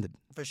standard.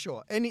 For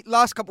sure. And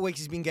last couple of weeks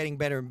he's been getting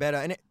better and better.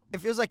 And it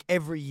feels like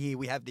every year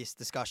we have this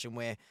discussion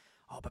where,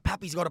 but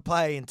Pappy's got to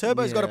play and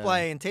Turbo's got to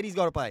play and Teddy's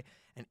got to play.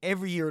 And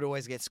every year it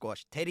always gets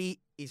squashed. Teddy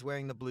is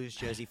wearing the Blues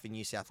jersey for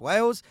New South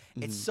Wales.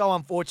 It's so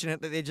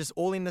unfortunate that they're just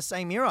all in the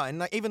same era.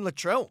 And even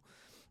Latrell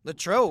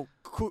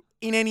could,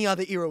 in any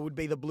other era, would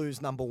be the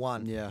Blues number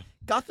 1. Yeah.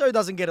 Gutho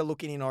doesn't get a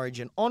look in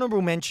Origin.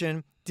 Honourable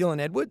mention, Dylan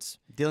Edwards.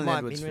 Dylan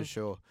Edwards opinion, for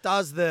sure.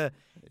 Does the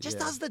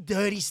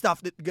dirty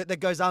stuff that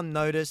goes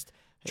unnoticed.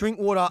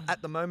 Drinkwater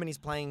at the moment is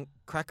playing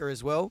cracker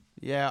as well.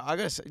 Yeah, I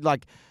guess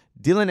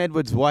Dylan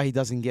Edwards, why he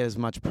doesn't get as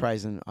much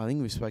praise, and I think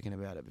we've spoken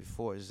about it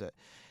before, is that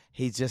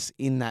he's just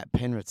in that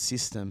Penrith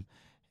system.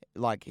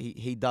 like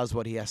he does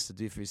what he has to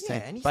do for his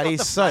team. And he's but not he's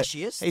the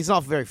flashiest. He's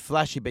not very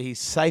flashy, but he's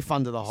safe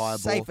under the high ball.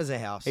 Safe as a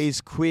house. He's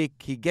quick.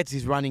 He gets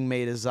his running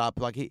meters up.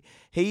 Like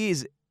he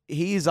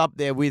is up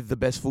there with the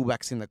best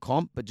fullbacks in the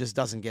comp, but just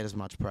doesn't get as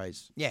much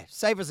praise. Yeah,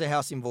 safe as a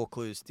house in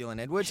Vaucluse, Dylan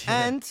Edwards.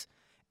 Yeah. And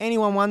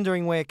anyone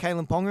wondering where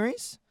Kalen Ponga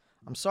is?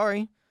 I'm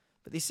sorry,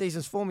 but this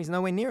season's form is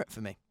nowhere near it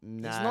for me.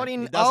 Nah, He's not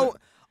in. he doesn't.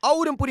 I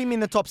wouldn't put him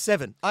in the top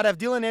 7. I'd have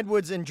Dylan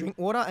Edwards and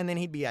Drinkwater, and then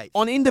he'd be 8th.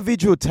 On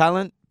individual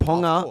talent, Of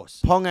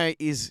course. Ponga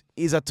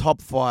is a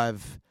top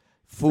 5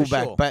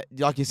 fullback. sure. But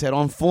like you said,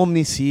 on form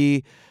this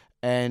year,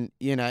 and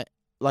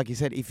like you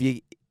said, if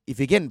you're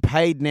getting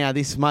paid now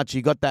this much,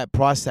 you got that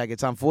price tag.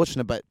 It's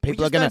unfortunate, but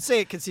people we are just gonna don't see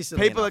it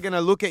consistently. people are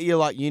gonna look at you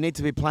like you need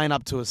to be playing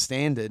up to a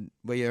standard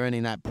where you're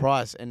earning that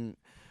price. And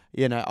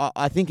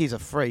I think he's a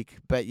freak,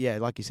 but yeah,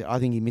 like you said, I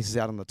think he misses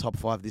out on the top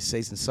 5 this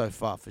season so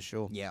far for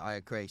sure. Yeah, I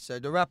agree. So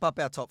to wrap up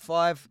our top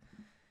 5,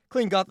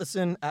 Clint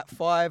Gutherson at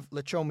 5,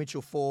 Latrell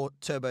Mitchell 4,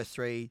 Turbo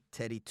 3,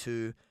 Teddy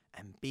 2,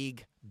 and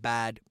Big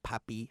Bad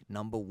Pappy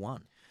number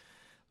 1.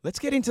 Let's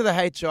get into the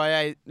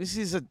HIA. This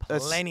is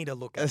Plenty to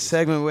look at. a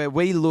segment where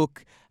we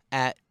look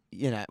at,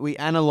 we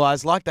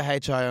analyse, like the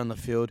HIA on the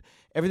field,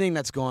 everything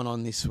that's gone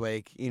on this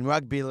week in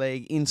rugby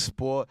league, in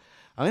sport.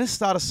 I'm going to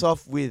start us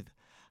off with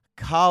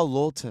Carl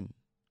Lawton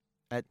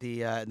at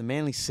the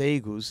Manly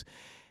Seagulls.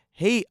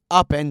 He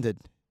upended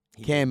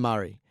Cam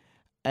Murray.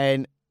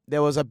 And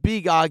there was a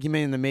big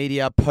argument in the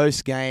media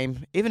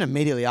post-game, even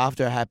immediately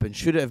after it happened.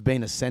 Should it have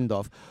been a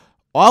send-off?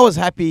 I was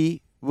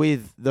happy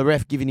with the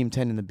ref giving him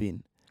 10 in the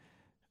bin.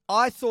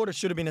 I thought it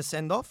should have been a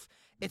send-off.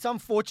 It's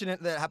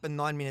unfortunate that it happened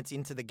 9 minutes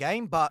into the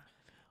game, but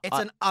it's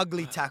an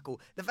ugly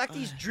tackle. The fact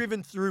he's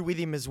driven through with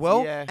him as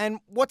well. Yeah. And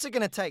what's it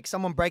going to take?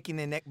 Someone breaking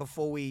their neck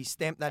before we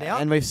stamp that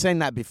out? And we've seen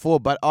that before,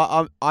 but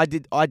I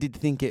did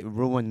think it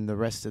ruined the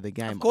rest of the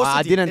game. Of course I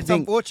it did. didn't It's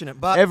think unfortunate,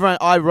 but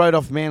I wrote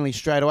off Manly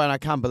straight away, and I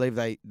can't believe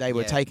they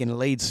were Yeah. taking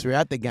leads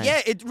throughout the game.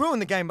 yeah, it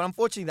ruined the game, but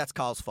unfortunately that's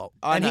Carl's fault.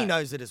 And he know.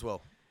 knows it as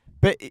well.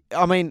 But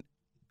I mean,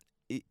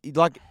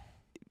 like,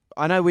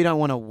 I know we don't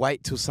want to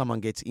wait till someone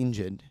gets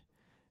injured,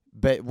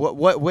 but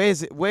where's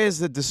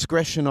the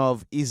discretion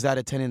of, is that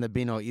a 10 in the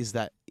bin or is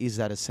that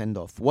a send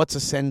off? What's a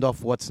send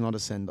off? What's not a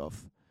send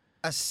off?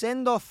 A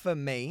send-off for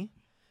me,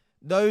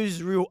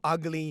 those real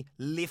ugly,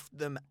 lift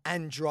them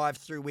and drive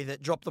through with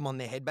it, drop them on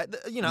their head. But,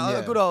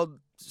 a good old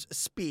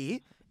spear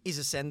is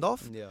a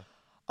send-off. Yeah.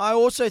 I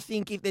also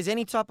think if there's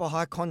any type of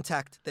high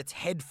contact that's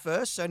head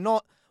first, so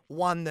not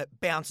one that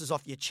bounces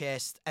off your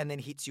chest and then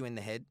hits you in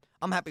the head,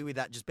 I'm happy with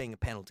that just being a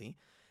penalty.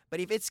 But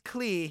if it's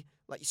clear,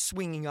 like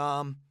swinging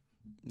arm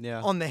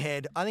on the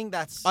head, I think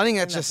that's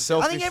just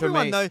selfish I think for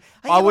everyone me. knows.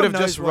 I would have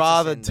everyone just knows what's a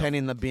rather send-off. 10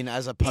 in the bin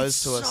as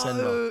opposed to a send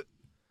off. So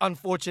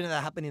unfortunate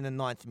that happened in the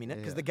 9th minute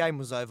because the game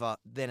was over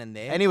then and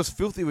there. And he was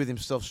filthy with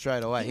himself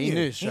straight away. He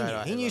knew straight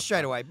away. He knew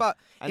straight away. But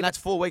And that's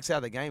 4 weeks out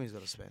of the game he's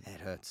got to spend. it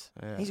hurts.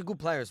 Yeah. He's a good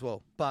player as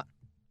well. But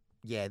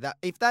yeah,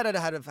 if that had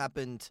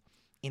happened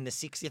in the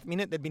 60th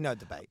minute, there'd be no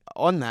debate.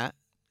 On that,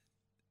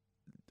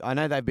 I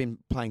know they've been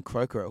playing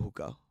Croker at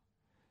hooker.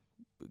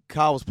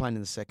 Carl was playing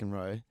in the second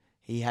row.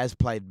 He has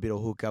played a bit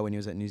of hooker when he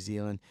was at New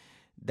Zealand.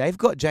 They've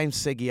got James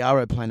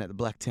Seguiaro playing at the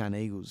Blacktown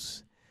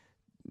Eagles.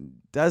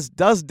 Does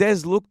Des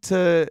look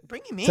to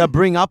Bring him in. to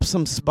bring up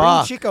some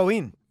spark? Bring Chico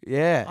in.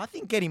 Yeah. I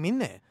think get him in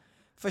there.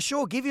 For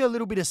sure. Give you a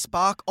little bit of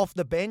spark off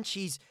the bench.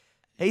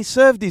 He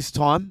served his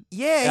time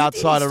He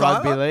outside did of his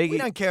time. rugby league. We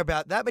don't care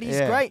about that, but he's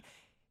Yeah. great.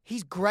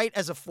 He's great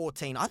as a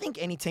 14. I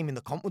think any team in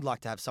the comp would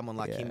like to have someone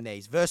like him there.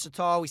 He's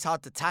versatile. He's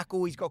hard to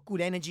tackle. He's got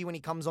good energy when he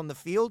comes on the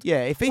field.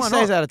 Yeah, if he Why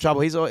stays not? out of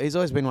trouble, he's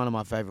always been one of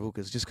my favourite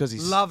hookers just because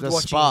he's Loved the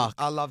watching. spark.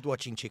 I loved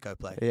watching Chico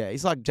play. Yeah,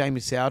 he's like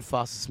Jamie Soward,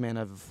 fastest man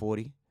over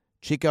 40.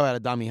 Chico out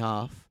of dummy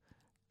half.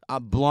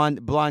 Blind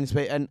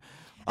speed. And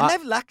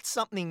they've lacked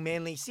something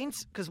Manly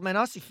since, because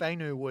Manasi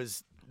Fainu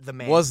was the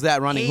man. Was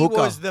that running hooker.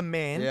 He was the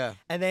man. Yeah.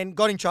 And then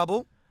got in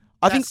trouble.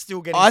 I That's think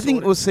still getting I think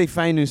sorted. we'll see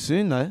Fainu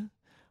soon though.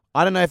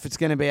 I don't know if it's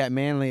going to be at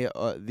Manly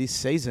this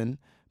season,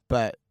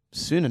 but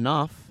soon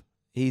enough,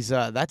 he's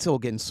that's all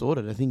getting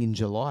sorted. I think in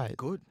July.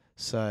 Good.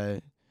 So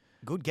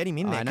Good, get him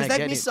in there. I know, Because they've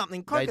get missed him.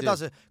 something.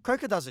 They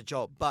Croker does a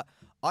job, but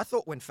I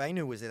thought when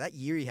Fainu was there, that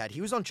year he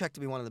was on track to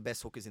be one of the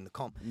best hookers in the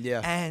comp.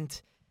 yeah,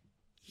 And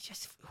you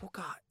just,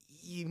 hooker,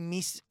 you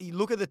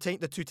look at the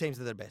two teams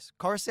that are the best.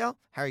 Coruscant,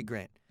 Harry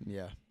Grant.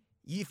 yeah.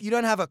 If you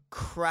don't have a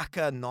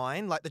cracker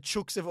 9, like the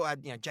Chooks have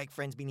had, Jake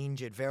Friend's been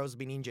injured, Verrill's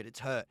been injured, it's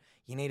hurt.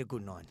 You need a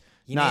good 9.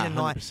 You need a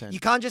 9. 100%. You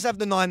can't just have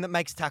the 9 that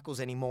makes tackles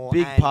anymore.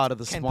 Big and part of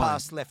the can spine.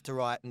 pass left to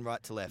right and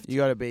right to left. You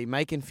got to be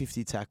making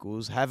 50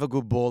 tackles, have a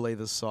good ball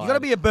either side. You got to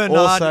be a Bernard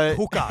Also-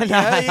 hooker. You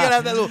got to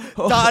have that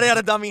little dart out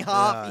of dummy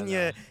half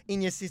Yeah,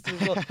 in your system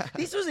as well.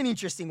 This was an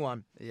interesting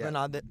one, Yeah.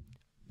 Bernard, that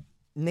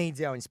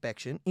needs our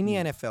inspection. In the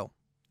NFL,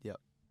 Yep.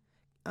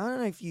 I don't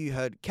know if you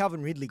heard,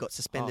 Calvin Ridley got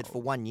suspended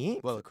for 1 year.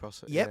 Well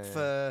across it. Yep, yeah.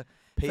 for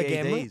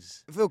gambling.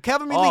 PEDs. Well,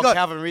 Calvin Ridley got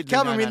Calvin Ridley.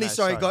 Calvin No, Ridley, no,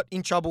 sorry, got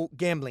in trouble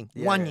gambling.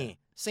 Yeah, 1 yeah. year.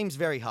 Seems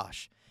very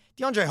harsh.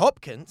 DeAndre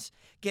Hopkins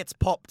gets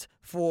popped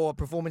for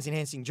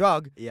performance-enhancing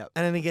drug, Yep.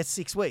 and then he gets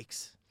 6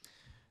 weeks.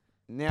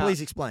 Now,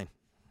 Please explain.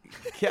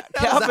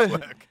 How does that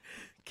work?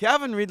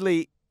 Calvin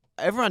Ridley,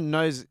 everyone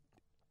knows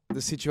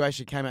the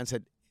situation came out and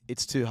said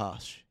it's too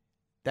harsh.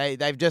 They've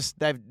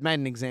made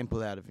an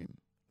example out of him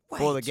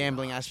for the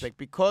gambling aspect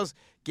because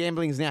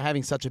gambling is now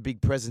having such a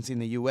big presence in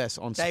the US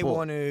on sport. They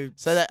want to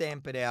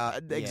stamp it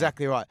out.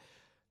 Exactly right.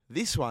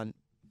 This one,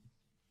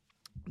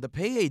 the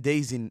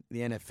PEDs in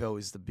the NFL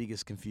is the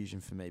biggest confusion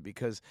for me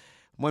because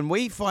when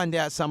we find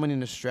out someone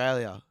in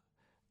Australia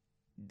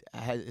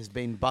has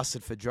been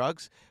busted for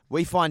drugs,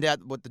 we find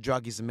out what the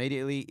drug is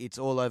immediately. It's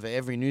all over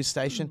every news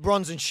station.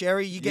 Bronze and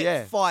Sherry, you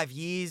get 5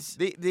 years.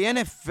 The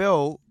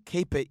NFL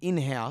keep it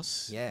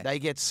in-house. Yeah. They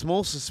get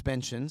small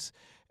suspensions.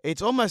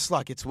 It's almost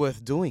like it's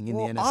worth doing in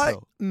the NFL. I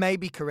may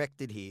be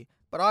corrected here,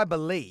 but I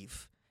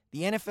believe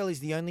the NFL is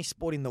the only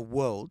sport in the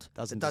world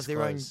that does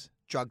their own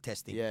drug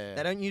testing. Yeah.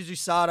 They don't use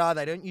USADA.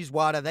 They don't use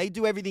WADA. They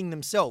do everything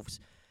themselves.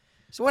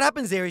 So what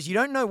happens there is you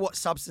don't know what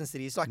substance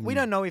it is. Like, we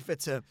don't know if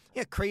it's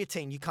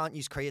creatine. You can't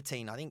use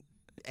creatine. I think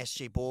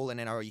SG Ball and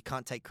NRL, you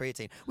can't take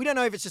creatine. We don't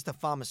know if it's just a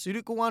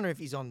pharmaceutical one or if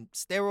he's on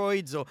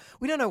steroids or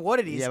we don't know what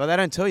it is. Yeah, but they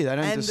don't tell you. They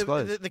don't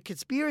disclose. The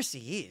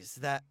conspiracy is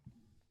that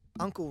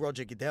Uncle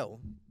Roger Goodell,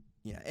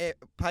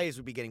 players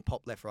would be getting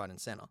popped left, right and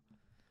centre.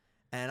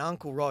 And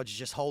Uncle Rog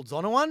just holds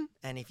on to one.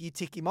 And if you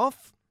tick him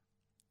off,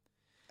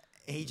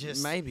 he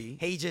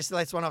just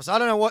lets one off. So I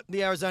don't know what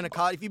the Arizona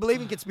Cardinals, if you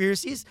believe in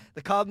conspiracies,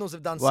 the Cardinals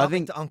have done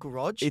something to Uncle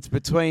Rog. It's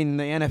between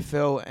the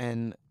NFL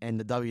and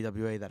the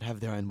WWE that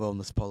have their own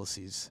wellness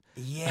policies.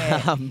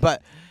 Yeah.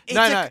 But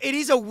it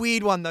is a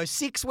weird one though.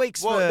 6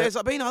 weeks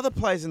there's been other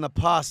players in the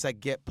past that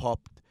get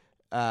popped.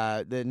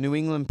 The New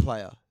England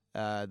player,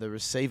 the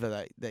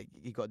receiver that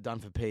he got done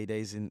for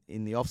PEDs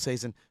in the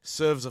off-season,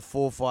 serves a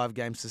 4 or 5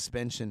 game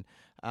suspension.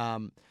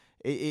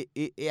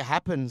 It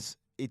happens.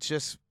 It's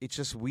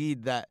just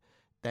weird that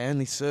they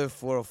only serve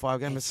 4 or 5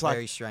 games. It's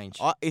very strange.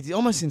 It's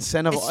almost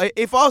incentive.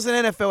 If I was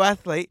an NFL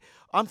athlete,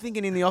 I'm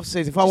thinking in the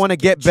offseason, if I want to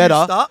get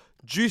better,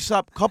 juice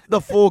up, cop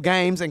the 4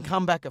 games, and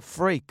come back a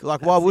freak.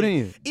 Like, why wouldn't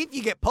you? If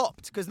you get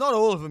popped, because not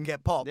all of them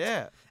get popped.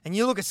 Yeah. And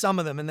you look at some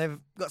of them, and they've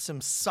got some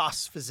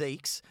sus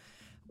physiques.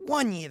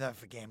 1 year, though,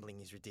 for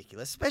gambling is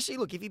ridiculous. Especially,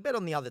 look, if you bet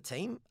on the other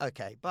team,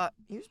 okay. But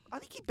I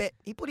think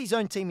he put his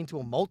own team into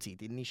a multi,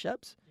 didn't he,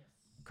 Shabs? Yes.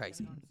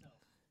 Crazy.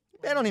 He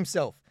bet on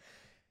himself.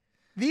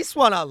 This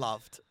one I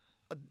loved.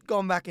 I've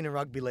gone back into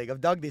rugby league.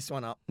 I've dug this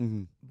one up.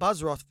 Mm-hmm.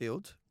 Buzz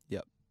Rothfield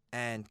Yep.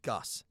 and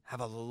Gus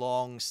have a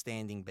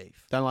long-standing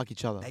beef. Don't like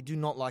each other. They do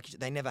not like each other.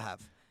 They never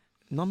have.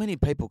 Not many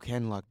people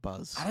can like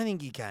Buzz. I don't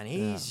think he can.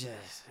 He's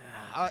just...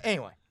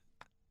 anyway.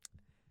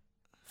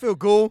 Phil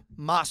Gould,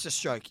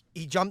 masterstroke.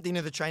 He jumped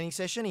into the training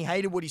session. He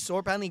hated what he saw.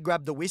 Apparently, he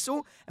grabbed the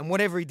whistle, and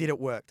whatever he did, it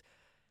worked.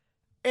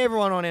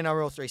 Everyone on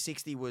NRL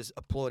 360 was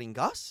applauding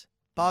Gus.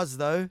 Buzz,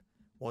 though,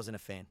 wasn't a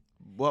fan.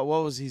 What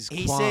was his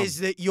He qualm? says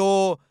that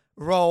your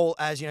role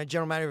as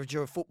general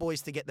manager of football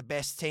is to get the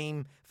best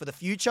team for the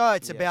future.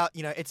 It's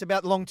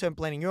about long-term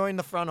planning. You're in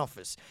the front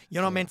office.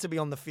 You're not meant to be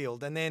on the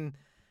field. And then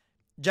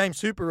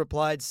James Hooper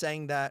replied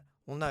saying that,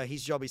 well, no,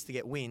 his job is to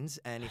get wins.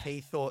 And if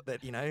he thought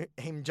that,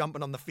 him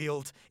jumping on the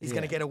field is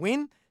going to get a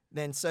win,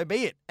 then so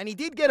be it. And he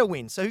did get a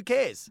win, so who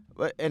cares?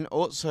 And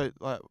also,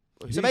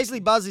 so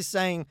basically Buzz is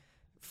saying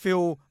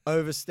Phil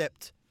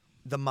overstepped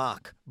the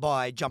mark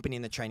by jumping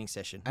in the training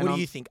session. What do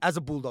you think as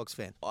a Bulldogs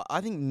fan?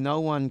 I think no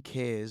one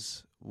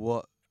cares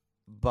what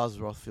Buzz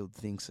Rothfield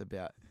thinks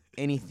about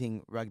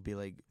anything rugby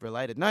league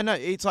related. No,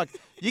 it's like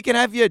you can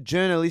have your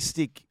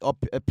journalistic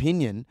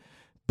opinion,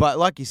 but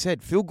like you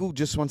said, Phil Gould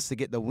just wants to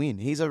get the win.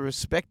 He's a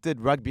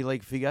respected rugby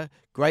league figure,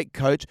 great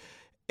coach.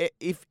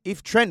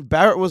 If Trent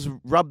Barrett was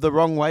rubbed the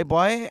wrong way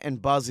by it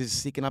and Buzz is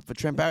sticking up for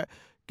Trent Barrett,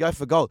 go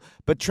for gold.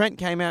 But Trent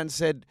came out and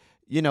said,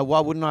 why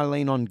wouldn't I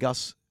lean on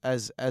Gus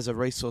as a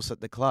resource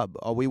at the club?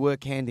 We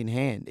work hand in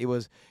hand. It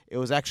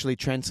was actually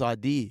Trent's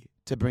idea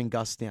to bring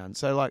Gus down.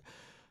 So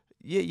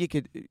he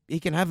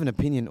can have an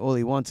opinion all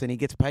he wants, and he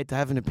gets paid to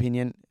have an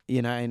opinion,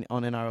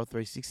 on NRL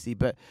 360.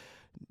 But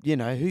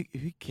who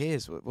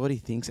cares what he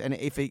thinks? And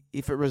if it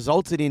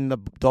resulted in the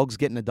Dogs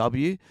getting a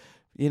W,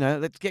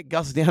 let's get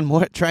Gus down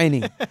more at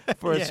training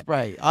for a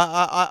spray.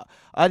 I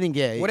think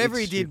whatever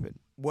he did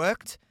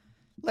worked.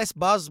 Less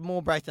Buzz,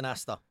 more Braithen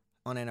Astor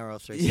on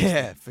NRL 360.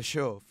 Yeah, for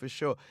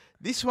sure.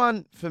 This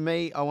one, for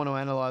me, I want to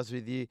analyse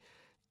with you.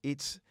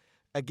 It's,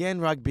 again,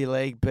 rugby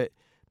league, but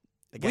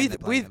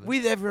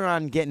with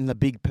everyone getting the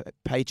big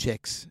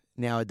paychecks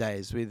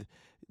nowadays, with,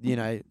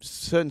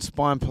 certain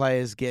spine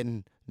players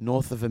getting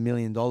north of $1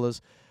 million,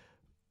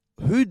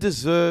 who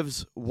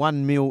deserves $1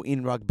 million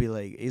in rugby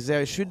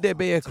league? Should there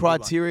be a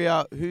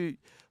criteria?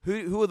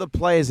 Who are the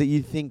players that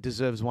you think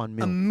deserves $1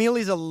 million? $1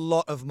 million is a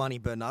lot of money,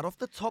 Bernard. Off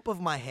the top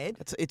of my head,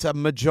 it's a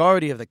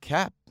majority of the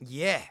cap.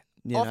 Yeah,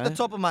 off the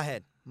top of my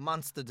head,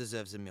 Munster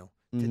deserves $1 million.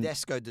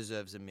 Tedesco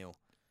deserves $1 million.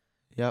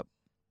 Yep.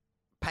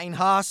 Payne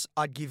Haas,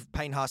 I'd give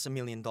Payne Haas $1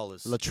 million.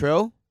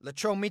 Latrell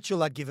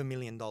Mitchell, I'd give $1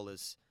 million.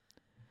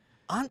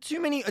 Aren't too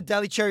many.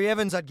 Daly Cherry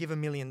Evans, I'd give $1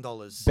 million.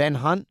 Ben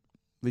Hunt,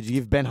 would you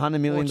give Ben Hunt $1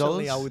 million?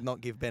 Unfortunately, I would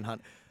not give Ben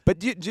Hunt. But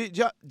do you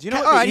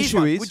know what the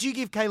issue is? Would you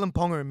give Kalen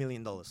Ponga $1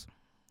 million?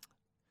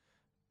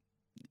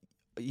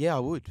 Yeah, I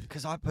would.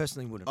 Because I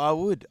personally wouldn't. I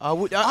would. I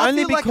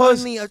only feel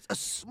because like only a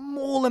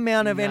small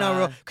amount of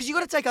NRL. Because you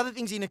got to take other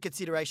things into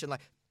consideration.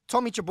 Like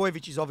Tommy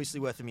Trbojevic is obviously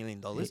worth $1 million.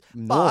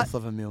 North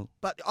of $1 million.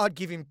 But I'd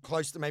give him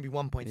close to maybe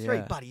 1.3.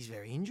 Yeah. But he's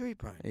very injury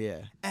prone. Yeah.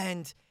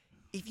 And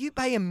if you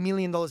pay $1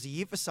 million a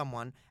year for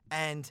someone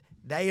and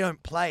they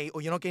don't play,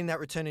 or you're not getting that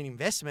return on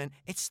investment,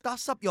 it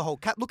stuffs up your whole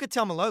cap. Look at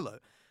Taumalolo.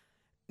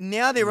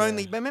 Now they're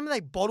only. Remember, they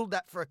bottled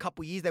that for a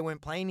couple of years. They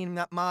weren't playing him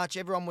that much.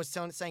 Everyone was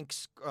saying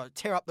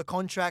tear up the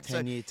contract.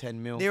 10 year,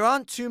 10 mil. There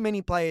aren't too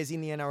many players in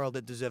the NRL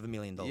that deserve $1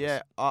 million.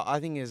 Yeah, I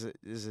think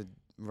there's a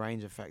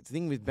range of factors. The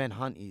thing with Ben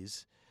Hunt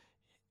is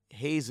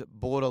he's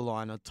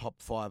borderline a top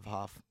 5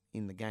 half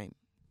in the game.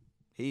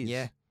 He is.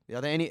 Yeah. Are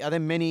there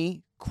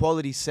many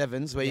quality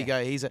sevens where you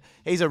go, he's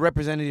a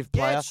representative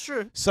player? Yeah, it's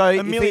true. So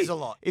 $1 million is a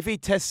lot. If he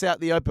tests out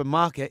the open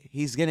market,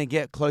 he's going to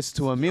get close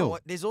to $1 million. You know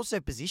what? There's also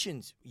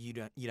positions you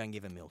don't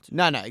give $1 million to.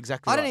 No,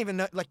 exactly. I don't even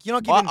know. Like you're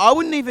not giving. I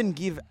wouldn't even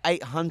give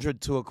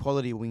 800 to a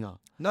quality winger.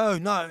 No.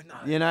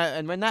 You know,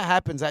 and when that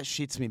happens, that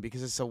shits me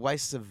because it's a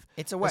waste of.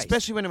 It's a waste,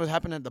 especially when it was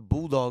happening at the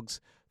Bulldogs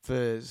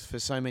for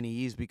so many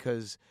years.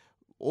 Because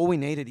all we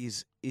needed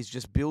is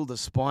just build the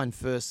spine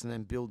first and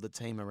then build the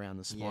team around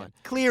the spine. Yeah.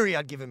 Cleary,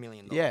 I'd give $1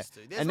 million to.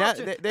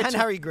 And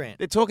Harry Grant.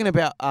 They're talking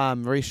about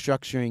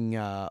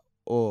restructuring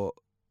or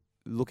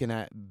looking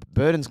at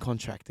Burton's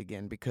contract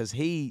again because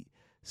he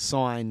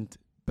signed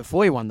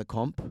before he won the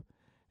comp,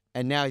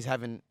 and now he's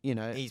having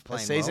he's a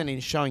season well. and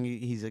he's showing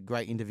he's a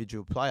great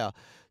individual player.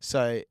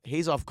 So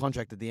he's off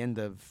contract at the end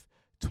of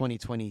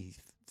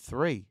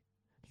 2023.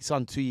 He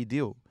signed a 2-year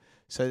deal.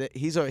 So that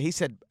he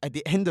said at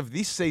the end of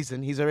this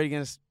season he's already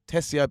going to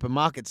test the open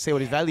market, see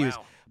what his value is.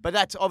 But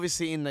that's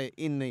obviously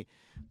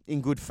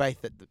in good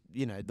faith that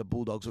the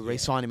Bulldogs will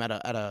re-sign him at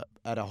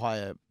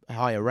a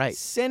higher rate.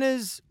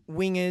 Centers,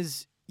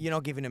 wingers, you're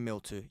not giving $1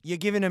 million to. You're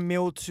giving $1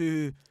 million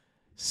to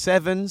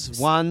sevens,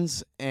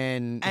 ones,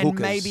 and hookers.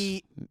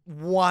 Maybe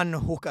one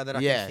hooker that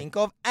I can think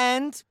of,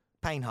 and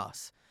Payne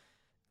Haas.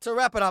 To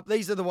wrap it up,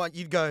 these are the ones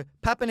you'd go: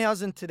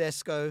 Papenhuyzen,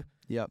 Tedesco.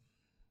 Yep,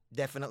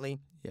 definitely.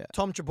 Yeah,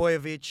 Tom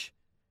Trbojevic,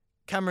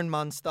 Cameron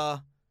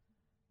Munster,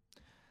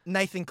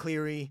 Nathan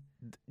Cleary.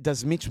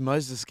 Does Mitch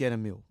Moses get $1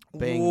 million?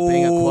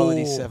 Being a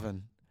quality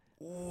 7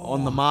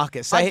 on the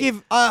market.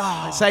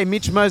 Say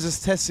Mitch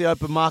Moses tests the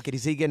open market.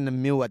 Is he getting $1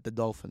 million at the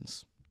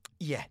Dolphins?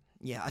 Yeah.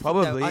 I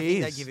Probably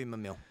think they give him $1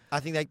 million. I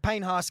think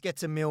Payne Haas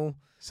gets $1 million.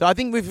 So I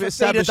think we've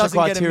established the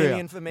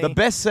criteria. For me. The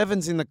best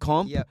sevens in the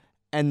comp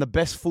and the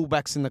best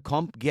fullbacks in the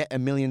comp get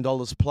 $1 million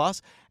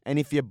plus. And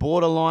if you're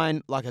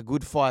borderline like a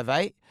good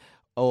 5'8",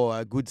 or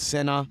a good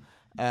centre,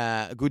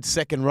 a good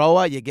second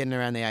rower, you're getting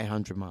around the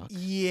 800 mark.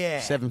 Yeah.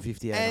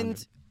 750, 800.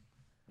 And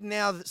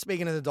now,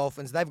 speaking of the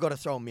Dolphins, they've got to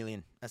throw $1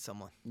 million at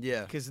someone.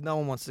 Yeah. Because no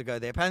one wants to go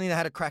there. Apparently, they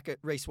had a crack at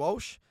Reece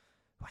Walsh,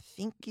 who I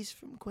think he's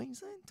from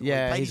Queensland.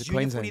 Yeah, he's a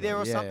Queenslander there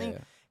or something. Yeah.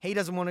 He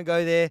doesn't want to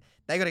go there.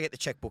 They got to get the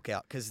checkbook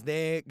out because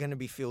they're going to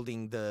be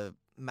fielding the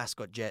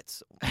mascot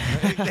Jets.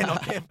 They're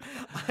not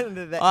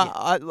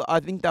I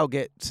think they'll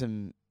get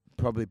some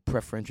probably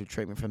preferential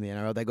treatment from the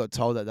NRL. They got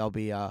told that they'll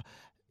be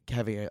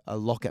having a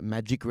lock at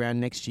Magic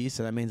Round next year,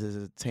 so that means there's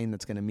a team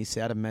that's going to miss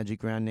out of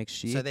Magic Round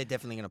next year. So they're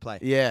definitely going to play.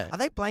 Yeah. Are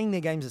they playing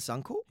their games at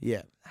Suncorp?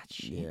 Yeah. That's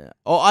shit. Yeah.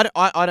 Oh,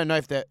 I don't know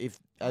if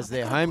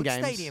their home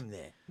games. Stadium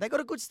there. They got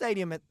a good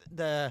stadium at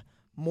the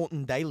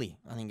Moreton Daly,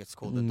 I think it's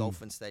called, the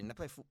Dolphin Stadium. They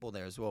play football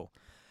there as well.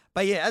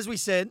 But yeah, as we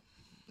said,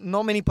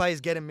 not many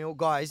players get $1 million.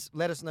 Guys,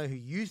 let us know who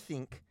you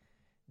think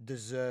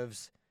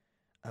deserves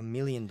 $1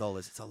 million.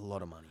 It's a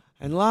lot of money.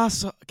 And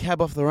last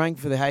cab off the rank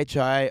for the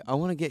HIA, I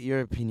want to get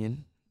your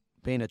opinion.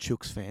 Being a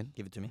Chooks fan.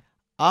 Give it to me.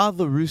 Are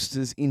the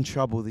Roosters in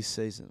trouble this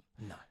season?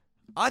 No.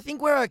 I think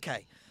we're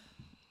okay.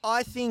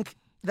 I think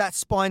that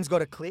spine's got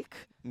to click.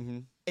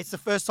 Mm-hmm. It's the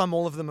first time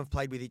all of them have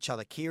played with each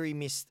other. Kiri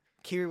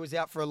was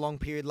out for a long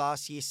period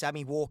last year.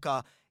 Sammy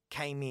Walker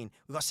came in.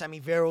 We've got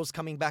Sammy Verrills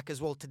coming back as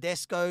well.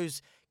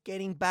 Tedesco's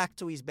getting back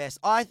to his best.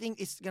 I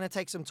think it's going to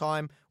take some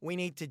time. We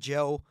need to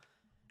gel.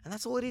 And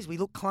that's all it is. We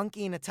look clunky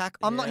in attack.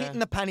 I'm not hitting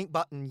the panic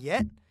button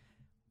yet.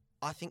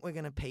 I think we're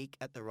going to peak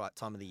at the right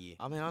time of the year,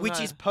 which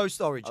is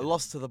post-Origin. A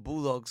loss to the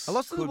Bulldogs. A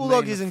loss to the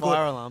Bulldogs isn't good.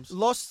 Alarms.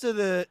 Loss to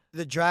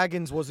the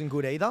Dragons wasn't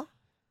good either.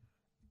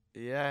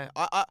 Yeah,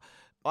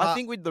 I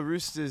think with the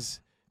Roosters,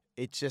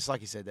 it's just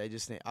like you said. They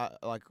just need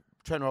like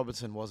Trent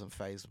Robertson wasn't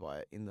fazed by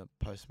it in the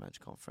post-match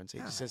conference. He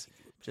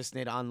just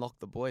need to unlock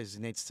the boys.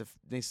 He needs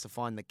to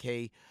find the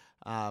key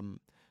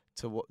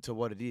to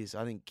what it is.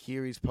 I think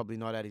Kiri's probably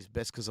not at his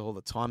best because of all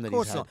the time that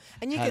he's had. Of course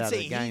not. And you can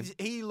see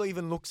he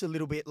even looks a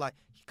little bit like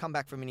come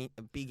back from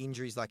big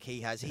injuries like he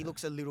has. He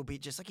looks a little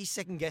bit just like he's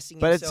second guessing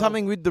himself. But it's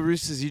something with the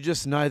Roosters. You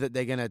just know that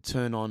they're going to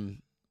turn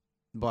on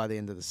by the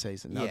end of the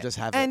season. They'll just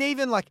have it. And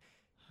even like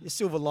the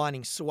silver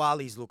lining,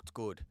 Suwali's looked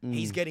good.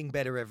 He's getting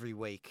better every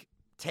week.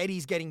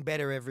 Teddy's getting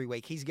better every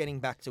week. He's getting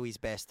back to his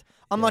best.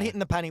 I'm not hitting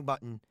the panic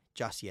button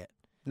just yet.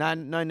 No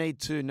need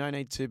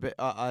to. But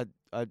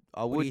What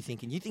are you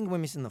thinking? You think we're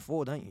missing the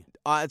 4, don't you?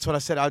 That's what I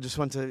said. I just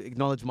want to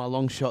acknowledge my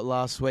long shot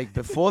last week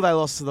before they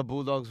lost to the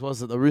Bulldogs was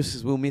that the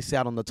Roosters will miss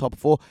out on the top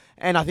 4,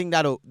 and I think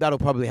that'll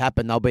probably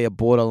happen. They'll be a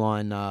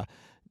borderline,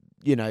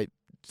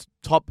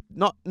 top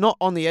not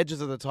on the edges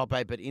of the top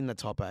 8, but in the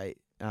top 8,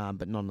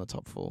 but not in the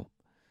top 4.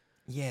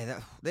 Yeah,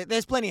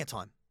 there's plenty of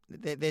time.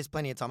 There's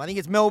plenty of time. I think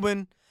it's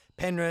Melbourne,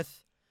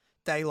 Penrith,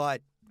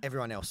 Daylight,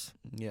 everyone else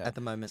at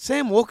the moment.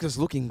 Sam Walker's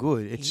looking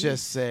good. It's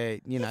just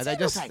they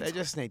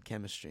just need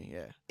chemistry.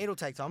 Yeah, it'll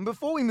take time.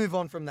 Before we move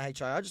on from the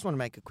HIA, I just want to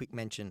make a quick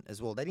mention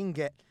as well. They didn't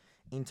get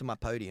into my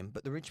podium,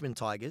 but the Richmond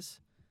Tigers,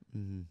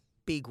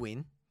 big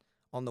win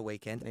on the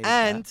weekend,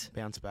 and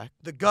bounce back.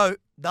 The GOAT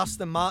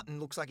Dustin Martin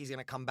looks like he's going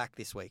to come back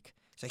this week.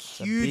 It's a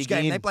huge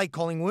game. They played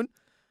Collingwood.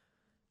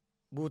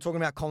 We were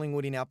talking about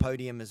Collingwood in our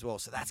podium as well,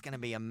 so that's going to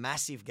be a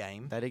massive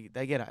game.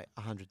 They get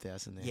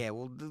 100,000 there. Yeah,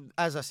 well,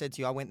 as I said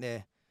to you, I went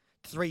there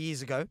 3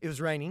 years ago. It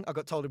was raining. I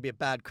got told it'd be a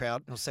bad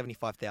crowd. It was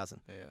 75,000.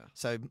 Yeah.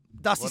 So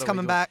Dusty's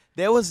coming back.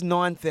 There was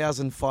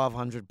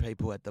 9,500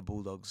 people at the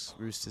Bulldogs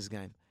Roosters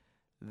game.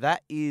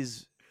 That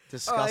is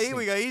disgusting. Oh, here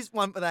we go. Here's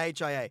one for the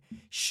HIA.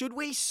 Should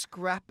we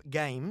scrap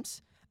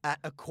games at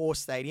a core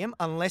stadium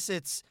unless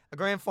it's a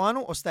grand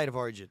final or state of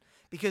origin?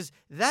 Because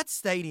that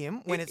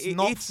stadium, when it's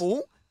not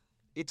full,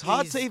 it's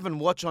hard to even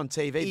watch on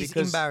TV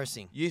because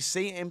embarrassing. You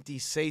see empty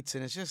seats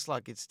and it's just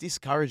like it's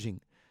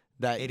discouraging.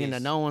 That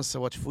no one wants to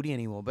watch footy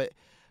anymore. But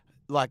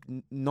like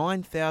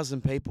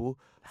 9,000 people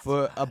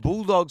for a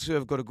Bulldogs who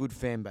have got a good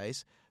fan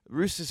base.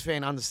 Roosters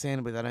fan,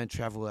 understandably, they don't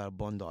travel out of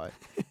Bondi.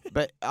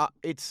 But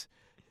it's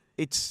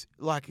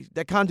like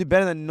they can't do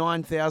better than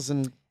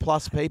 9,000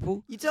 plus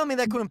people. You tell me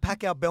they couldn't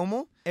pack out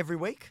Belmore every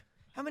week?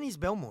 How many is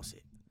Belmore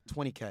sit?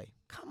 20K.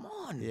 Come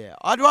on. Yeah,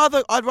 I'd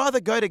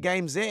rather go to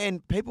games there,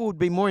 and people would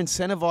be more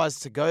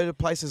incentivized to go to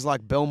places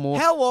like Belmore.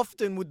 How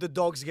often would the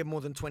Dogs get more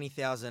than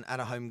 20,000 at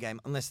a home game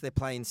unless they're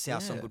playing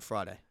South on Good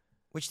Friday?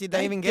 Which did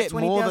they even get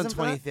 20,000? More than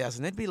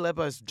 20,000. There'd be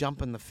Lebos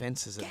jumping the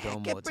fences at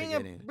Belmore to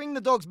get in. Bring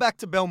the Dogs back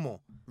to Belmore.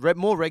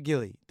 More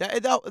regularly.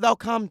 They'll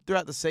come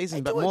throughout the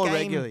season, but more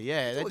regularly.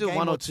 Yeah, they do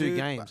 1 or 2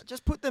 games.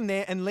 Just put them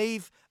there and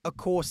leave a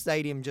core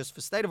stadium just for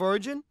State of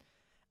Origin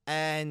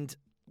and,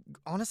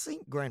 honestly,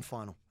 grand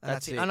final. And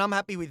that's it. And I'm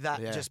happy with that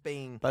just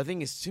being... But I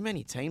think it's too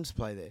many teams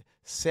play there.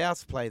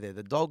 Souths play there.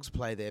 The Dogs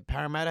play there.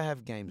 Parramatta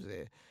have games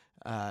there.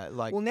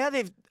 Well, now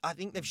I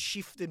think they've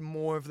shifted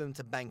more of them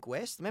to Bank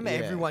West. Remember,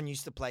 everyone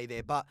used to play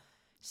there, but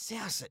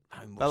South at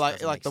home. But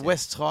like the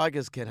West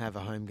Tigers can have a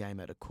home game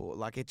at a court.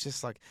 Like it's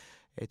just like,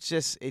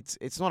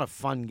 it's not a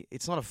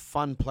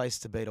fun place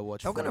to be to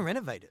watch. They're going to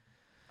renovate it,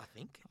 I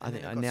think.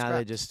 Now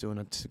they're just doing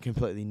a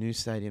completely new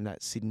stadium.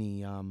 That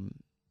Sydney,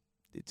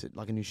 it's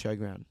like a new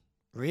showground.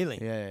 Really?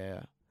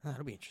 Yeah. Oh,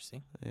 that'll be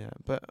interesting. Yeah,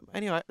 but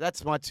anyway,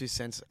 that's my 2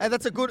 cents. Hey,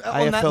 that's a good.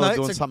 On that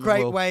note, it's a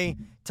great way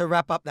to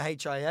wrap up the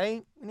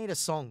HIA. We need a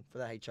song for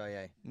the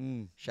HIA.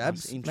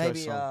 Shabs, nice maybe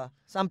song.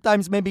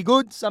 Sometimes maybe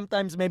good,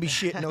 sometimes maybe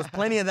shit. And there was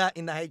plenty of that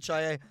in the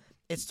HIA.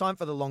 It's time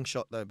for the long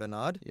shot though,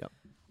 Bernard. Yep.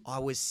 I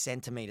was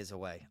centimetres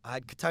away. I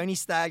had Katoni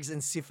Staggs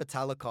and Sifa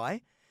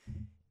Talakai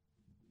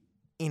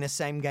in a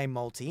same game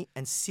multi,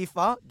 and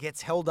Sifa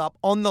gets held up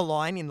on the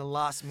line in the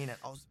last minute.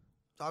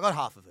 I got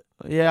half of it.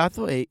 Yeah, I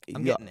thought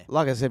I'm getting there.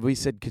 Like I said, we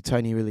said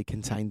Katoni really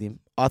contained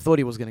him. I thought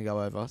he was going to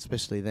go over,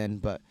 especially then,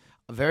 but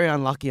very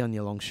unlucky on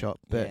your long shot.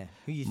 But yeah.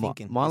 Who are you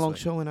thinking? My long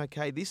shot went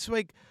okay. This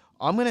week,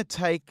 I'm going to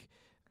take,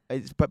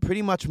 but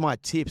pretty much my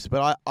tips,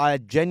 but I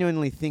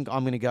genuinely think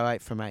I'm going to go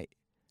 8 from 8.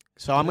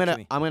 So I'm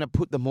gonna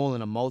put them all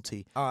in a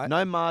multi. All right.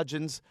 No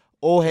margins,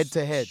 all head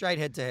to head. Straight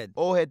head to head.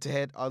 All head to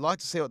head. I'd like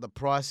to see what the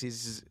price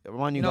is.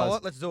 Remind you know guys.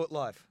 what? Let's do it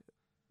live.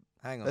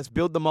 Hang on. Let's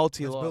build the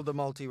multi. Let's build the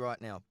multi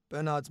right now.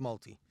 Bernard's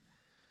multi.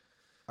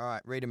 All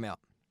right, read them out.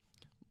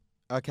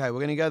 Okay, we're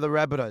gonna go the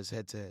Rabbitohs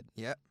head to head.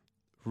 Yep.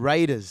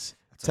 Raiders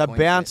to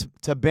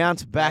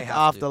bounce back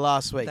after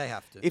last week. They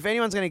have to. If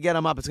anyone's gonna get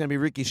them up, it's gonna be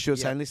Ricky Stewart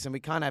saying, "Listen, we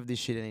can't have this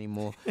shit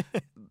anymore.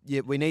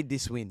 Yeah, we need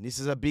this win. This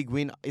is a big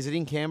win. Is it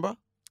in Canberra?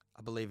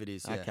 I believe it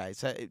is. Yeah. Okay,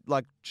 so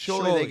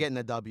surely they're getting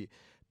a W.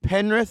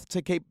 Penrith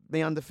to keep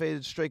the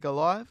undefeated streak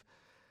alive.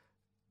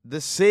 The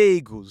Sea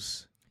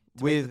Eagles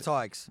beat the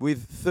Tigers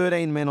with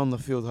 13 men on the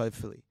field.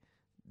 Hopefully,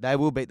 they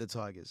will beat the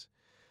Tigers.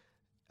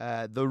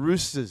 The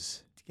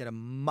Roosters to get a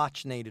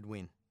much needed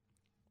win.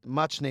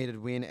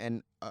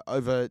 And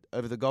over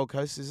the Gold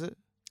Coast, is it?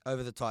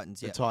 Over the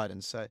Titans, The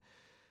Titans. So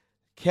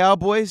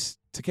Cowboys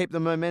to keep the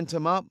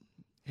momentum up,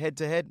 head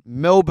to head.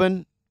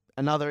 Melbourne,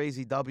 another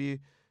easy W,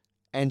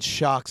 and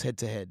Sharks head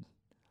to head.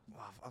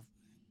 Wow,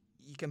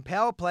 you can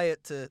power play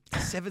it to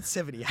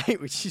 778,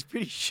 which is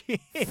pretty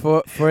shit.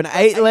 For an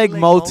 8-leg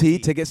multi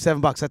to get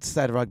 $7, that's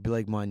State of Rugby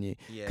League, mind you.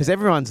 Because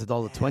everyone's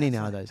 $1.20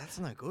 nowadays. That's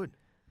no good.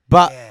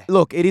 But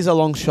look, it is a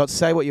long shot.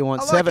 Say what you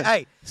want.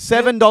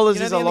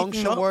 $7 is a long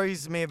shot. What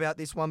worries me about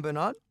this one,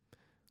 Bernard?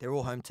 They're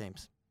all home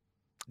teams.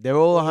 They're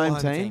all home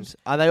teams.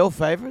 Are they all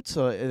favourites,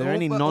 or are there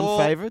any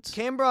non-favourites?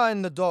 Canberra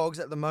and the Dogs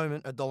at the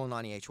moment are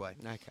 $1.90 each way.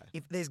 Okay.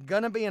 If there's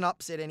gonna be an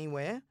upset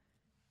anywhere,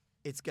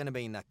 it's gonna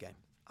be in that game.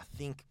 I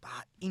think,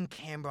 but in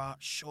Canberra,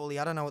 surely,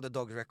 I don't know what the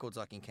Dogs' record's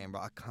like in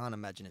Canberra. I can't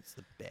imagine it's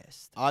the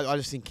best. I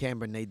just think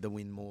Canberra need the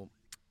win more.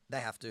 They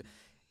have to. A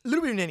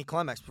little bit of an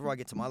anti-climax before I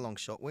get to my long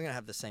shot. We're going to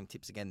have the same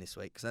tips again this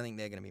week because I think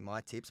they're going to be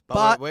my tips.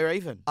 But we're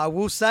even. I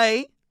will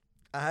say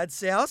I had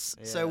South,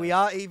 so we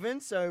are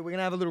even. So we're going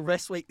to have a little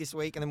rest week this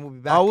week and then we'll be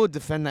back. I would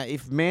defend that.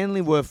 If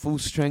Manly were full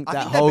strength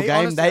that think whole they'd be,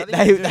 game,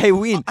 honestly, they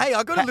win. Hey,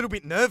 I got a little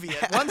bit nervy.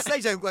 At one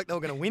stage, they looked like they were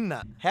going to win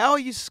that. How are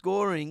you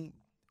scoring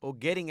or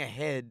getting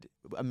ahead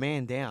a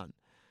man down?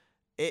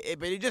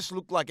 But it just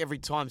looked like every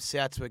time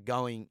Souths were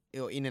going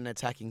in an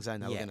attacking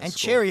zone, they were going to score. And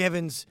Cherry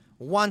Evans,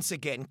 once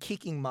again,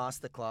 kicking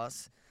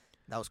masterclass.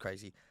 That was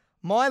crazy.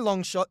 My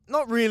long shot,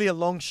 not really a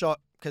long shot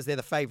because they're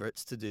the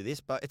favourites to do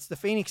this, but it's the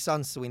Phoenix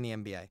Suns to win the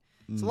NBA.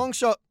 It's a long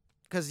shot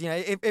because,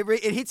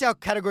 it hits our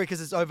category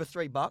because it's over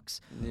 $3.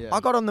 Yeah. I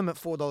got on them at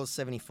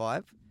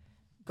 $4.75.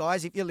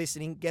 Guys, if you're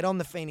listening, get on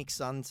the Phoenix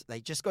Suns. They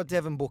just got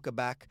Devin Booker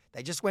back.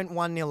 They just went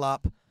 1-0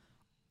 up.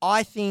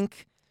 I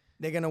think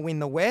they're going to win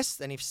the West,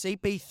 and if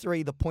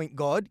CP3, the point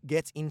guard,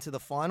 gets into the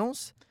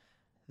finals,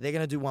 they're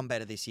going to do one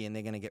better this year, and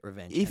they're going to get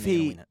revenge.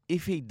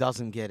 If he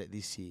doesn't get it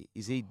this year,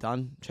 is he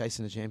done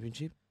chasing the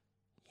championship?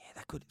 Yeah,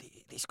 this could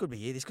be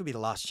it. This could be the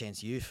last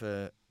chance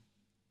for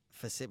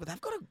Sid. But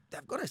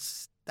they've got a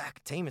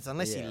stacked team. It's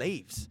unless he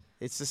leaves.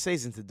 It's the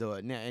season to do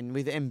it now, and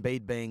with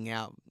Embiid being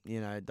out,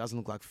 it doesn't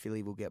look like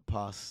Philly will get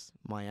past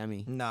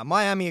Miami. No,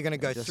 Miami are going to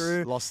go just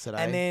through. Lost today,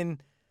 and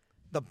then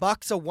the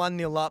Bucks are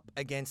 1-0 up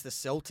against the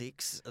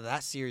Celtics.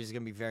 That series is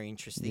going to be very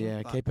interesting.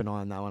 Yeah, keep an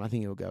eye on that one. I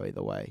think it'll go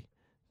either way.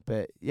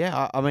 But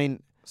yeah, I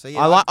mean, so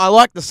I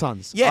like the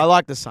Suns. Yeah, I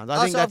like the Suns.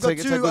 I think that's a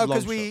good long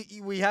because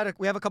shot. we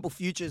have a couple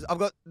futures. I've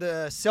got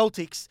the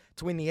Celtics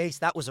to win the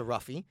East. That was a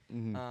roughie.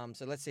 Mm-hmm.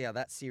 So let's see how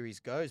that series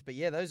goes. But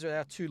yeah, those are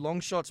our two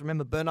long shots.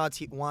 Remember, Bernard's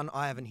hit one.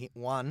 I haven't hit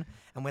one,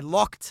 and we're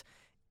locked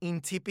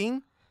in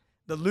tipping.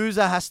 The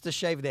loser has to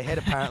shave their head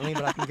apparently,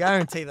 but I can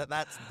guarantee that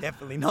that's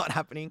definitely not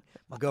happening.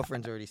 My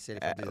girlfriend's already said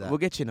if I do that, we'll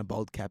get you in a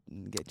bold cap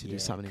and get you to do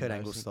something. Kurt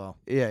Angle style.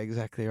 Yeah,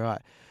 exactly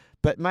right.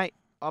 But mate,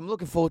 I'm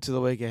looking forward to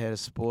the week ahead of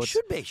sports.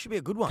 Should be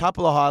a good one.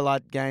 Couple of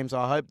highlight games.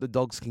 I hope the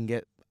Dogs can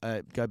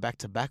go back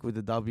to back with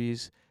the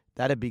W's.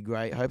 That'd be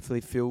great.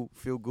 Hopefully Phil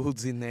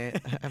Gould's in there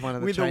at one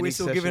of the with training a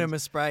whistle, sessions. giving him a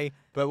spray.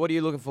 But what are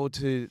you looking forward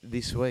to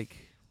this week?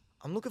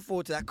 I'm looking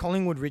forward to that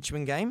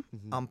Collingwood-Richmond game.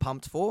 Mm-hmm. I'm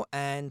pumped for.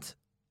 And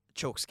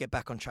Chalks, get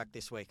back on track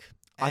this week.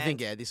 And I think,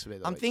 this will be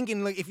the I'm week.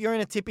 thinking, if you're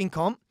in a tipping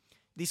comp,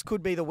 this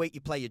could be the week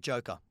you play your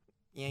joker.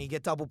 You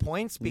get double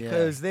points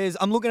because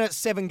I'm looking at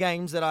 7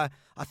 games that I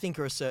think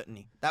are a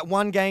certainty. That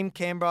one game,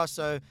 Canberra.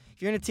 So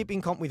if you're in a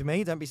tipping comp with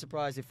me, don't be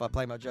surprised if I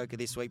play my joker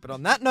this week. But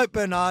on that note,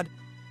 Bernard,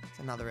 it's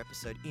another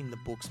episode in the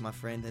books, my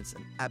friend. It's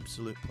an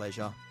absolute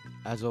pleasure.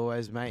 As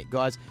always, mate.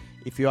 Guys,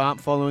 if you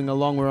aren't following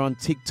along, we're on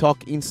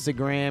TikTok,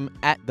 Instagram,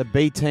 at the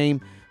B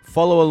Team.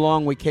 Follow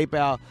along. We keep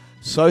our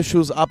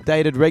socials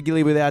updated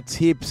regularly with our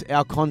tips,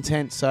 our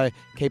content. So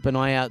keep an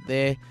eye out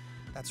there.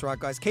 That's right,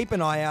 guys. Keep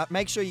an eye out.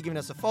 Make sure you're giving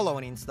us a follow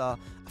on Insta,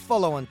 a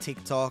follow on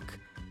TikTok,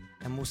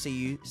 and we'll see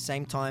you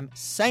same time,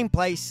 same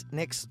place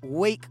next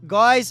week,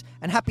 guys.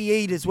 And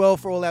happy Eid as well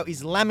for all our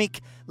Islamic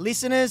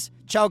listeners.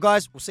 Ciao,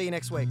 guys. We'll see you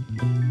next week.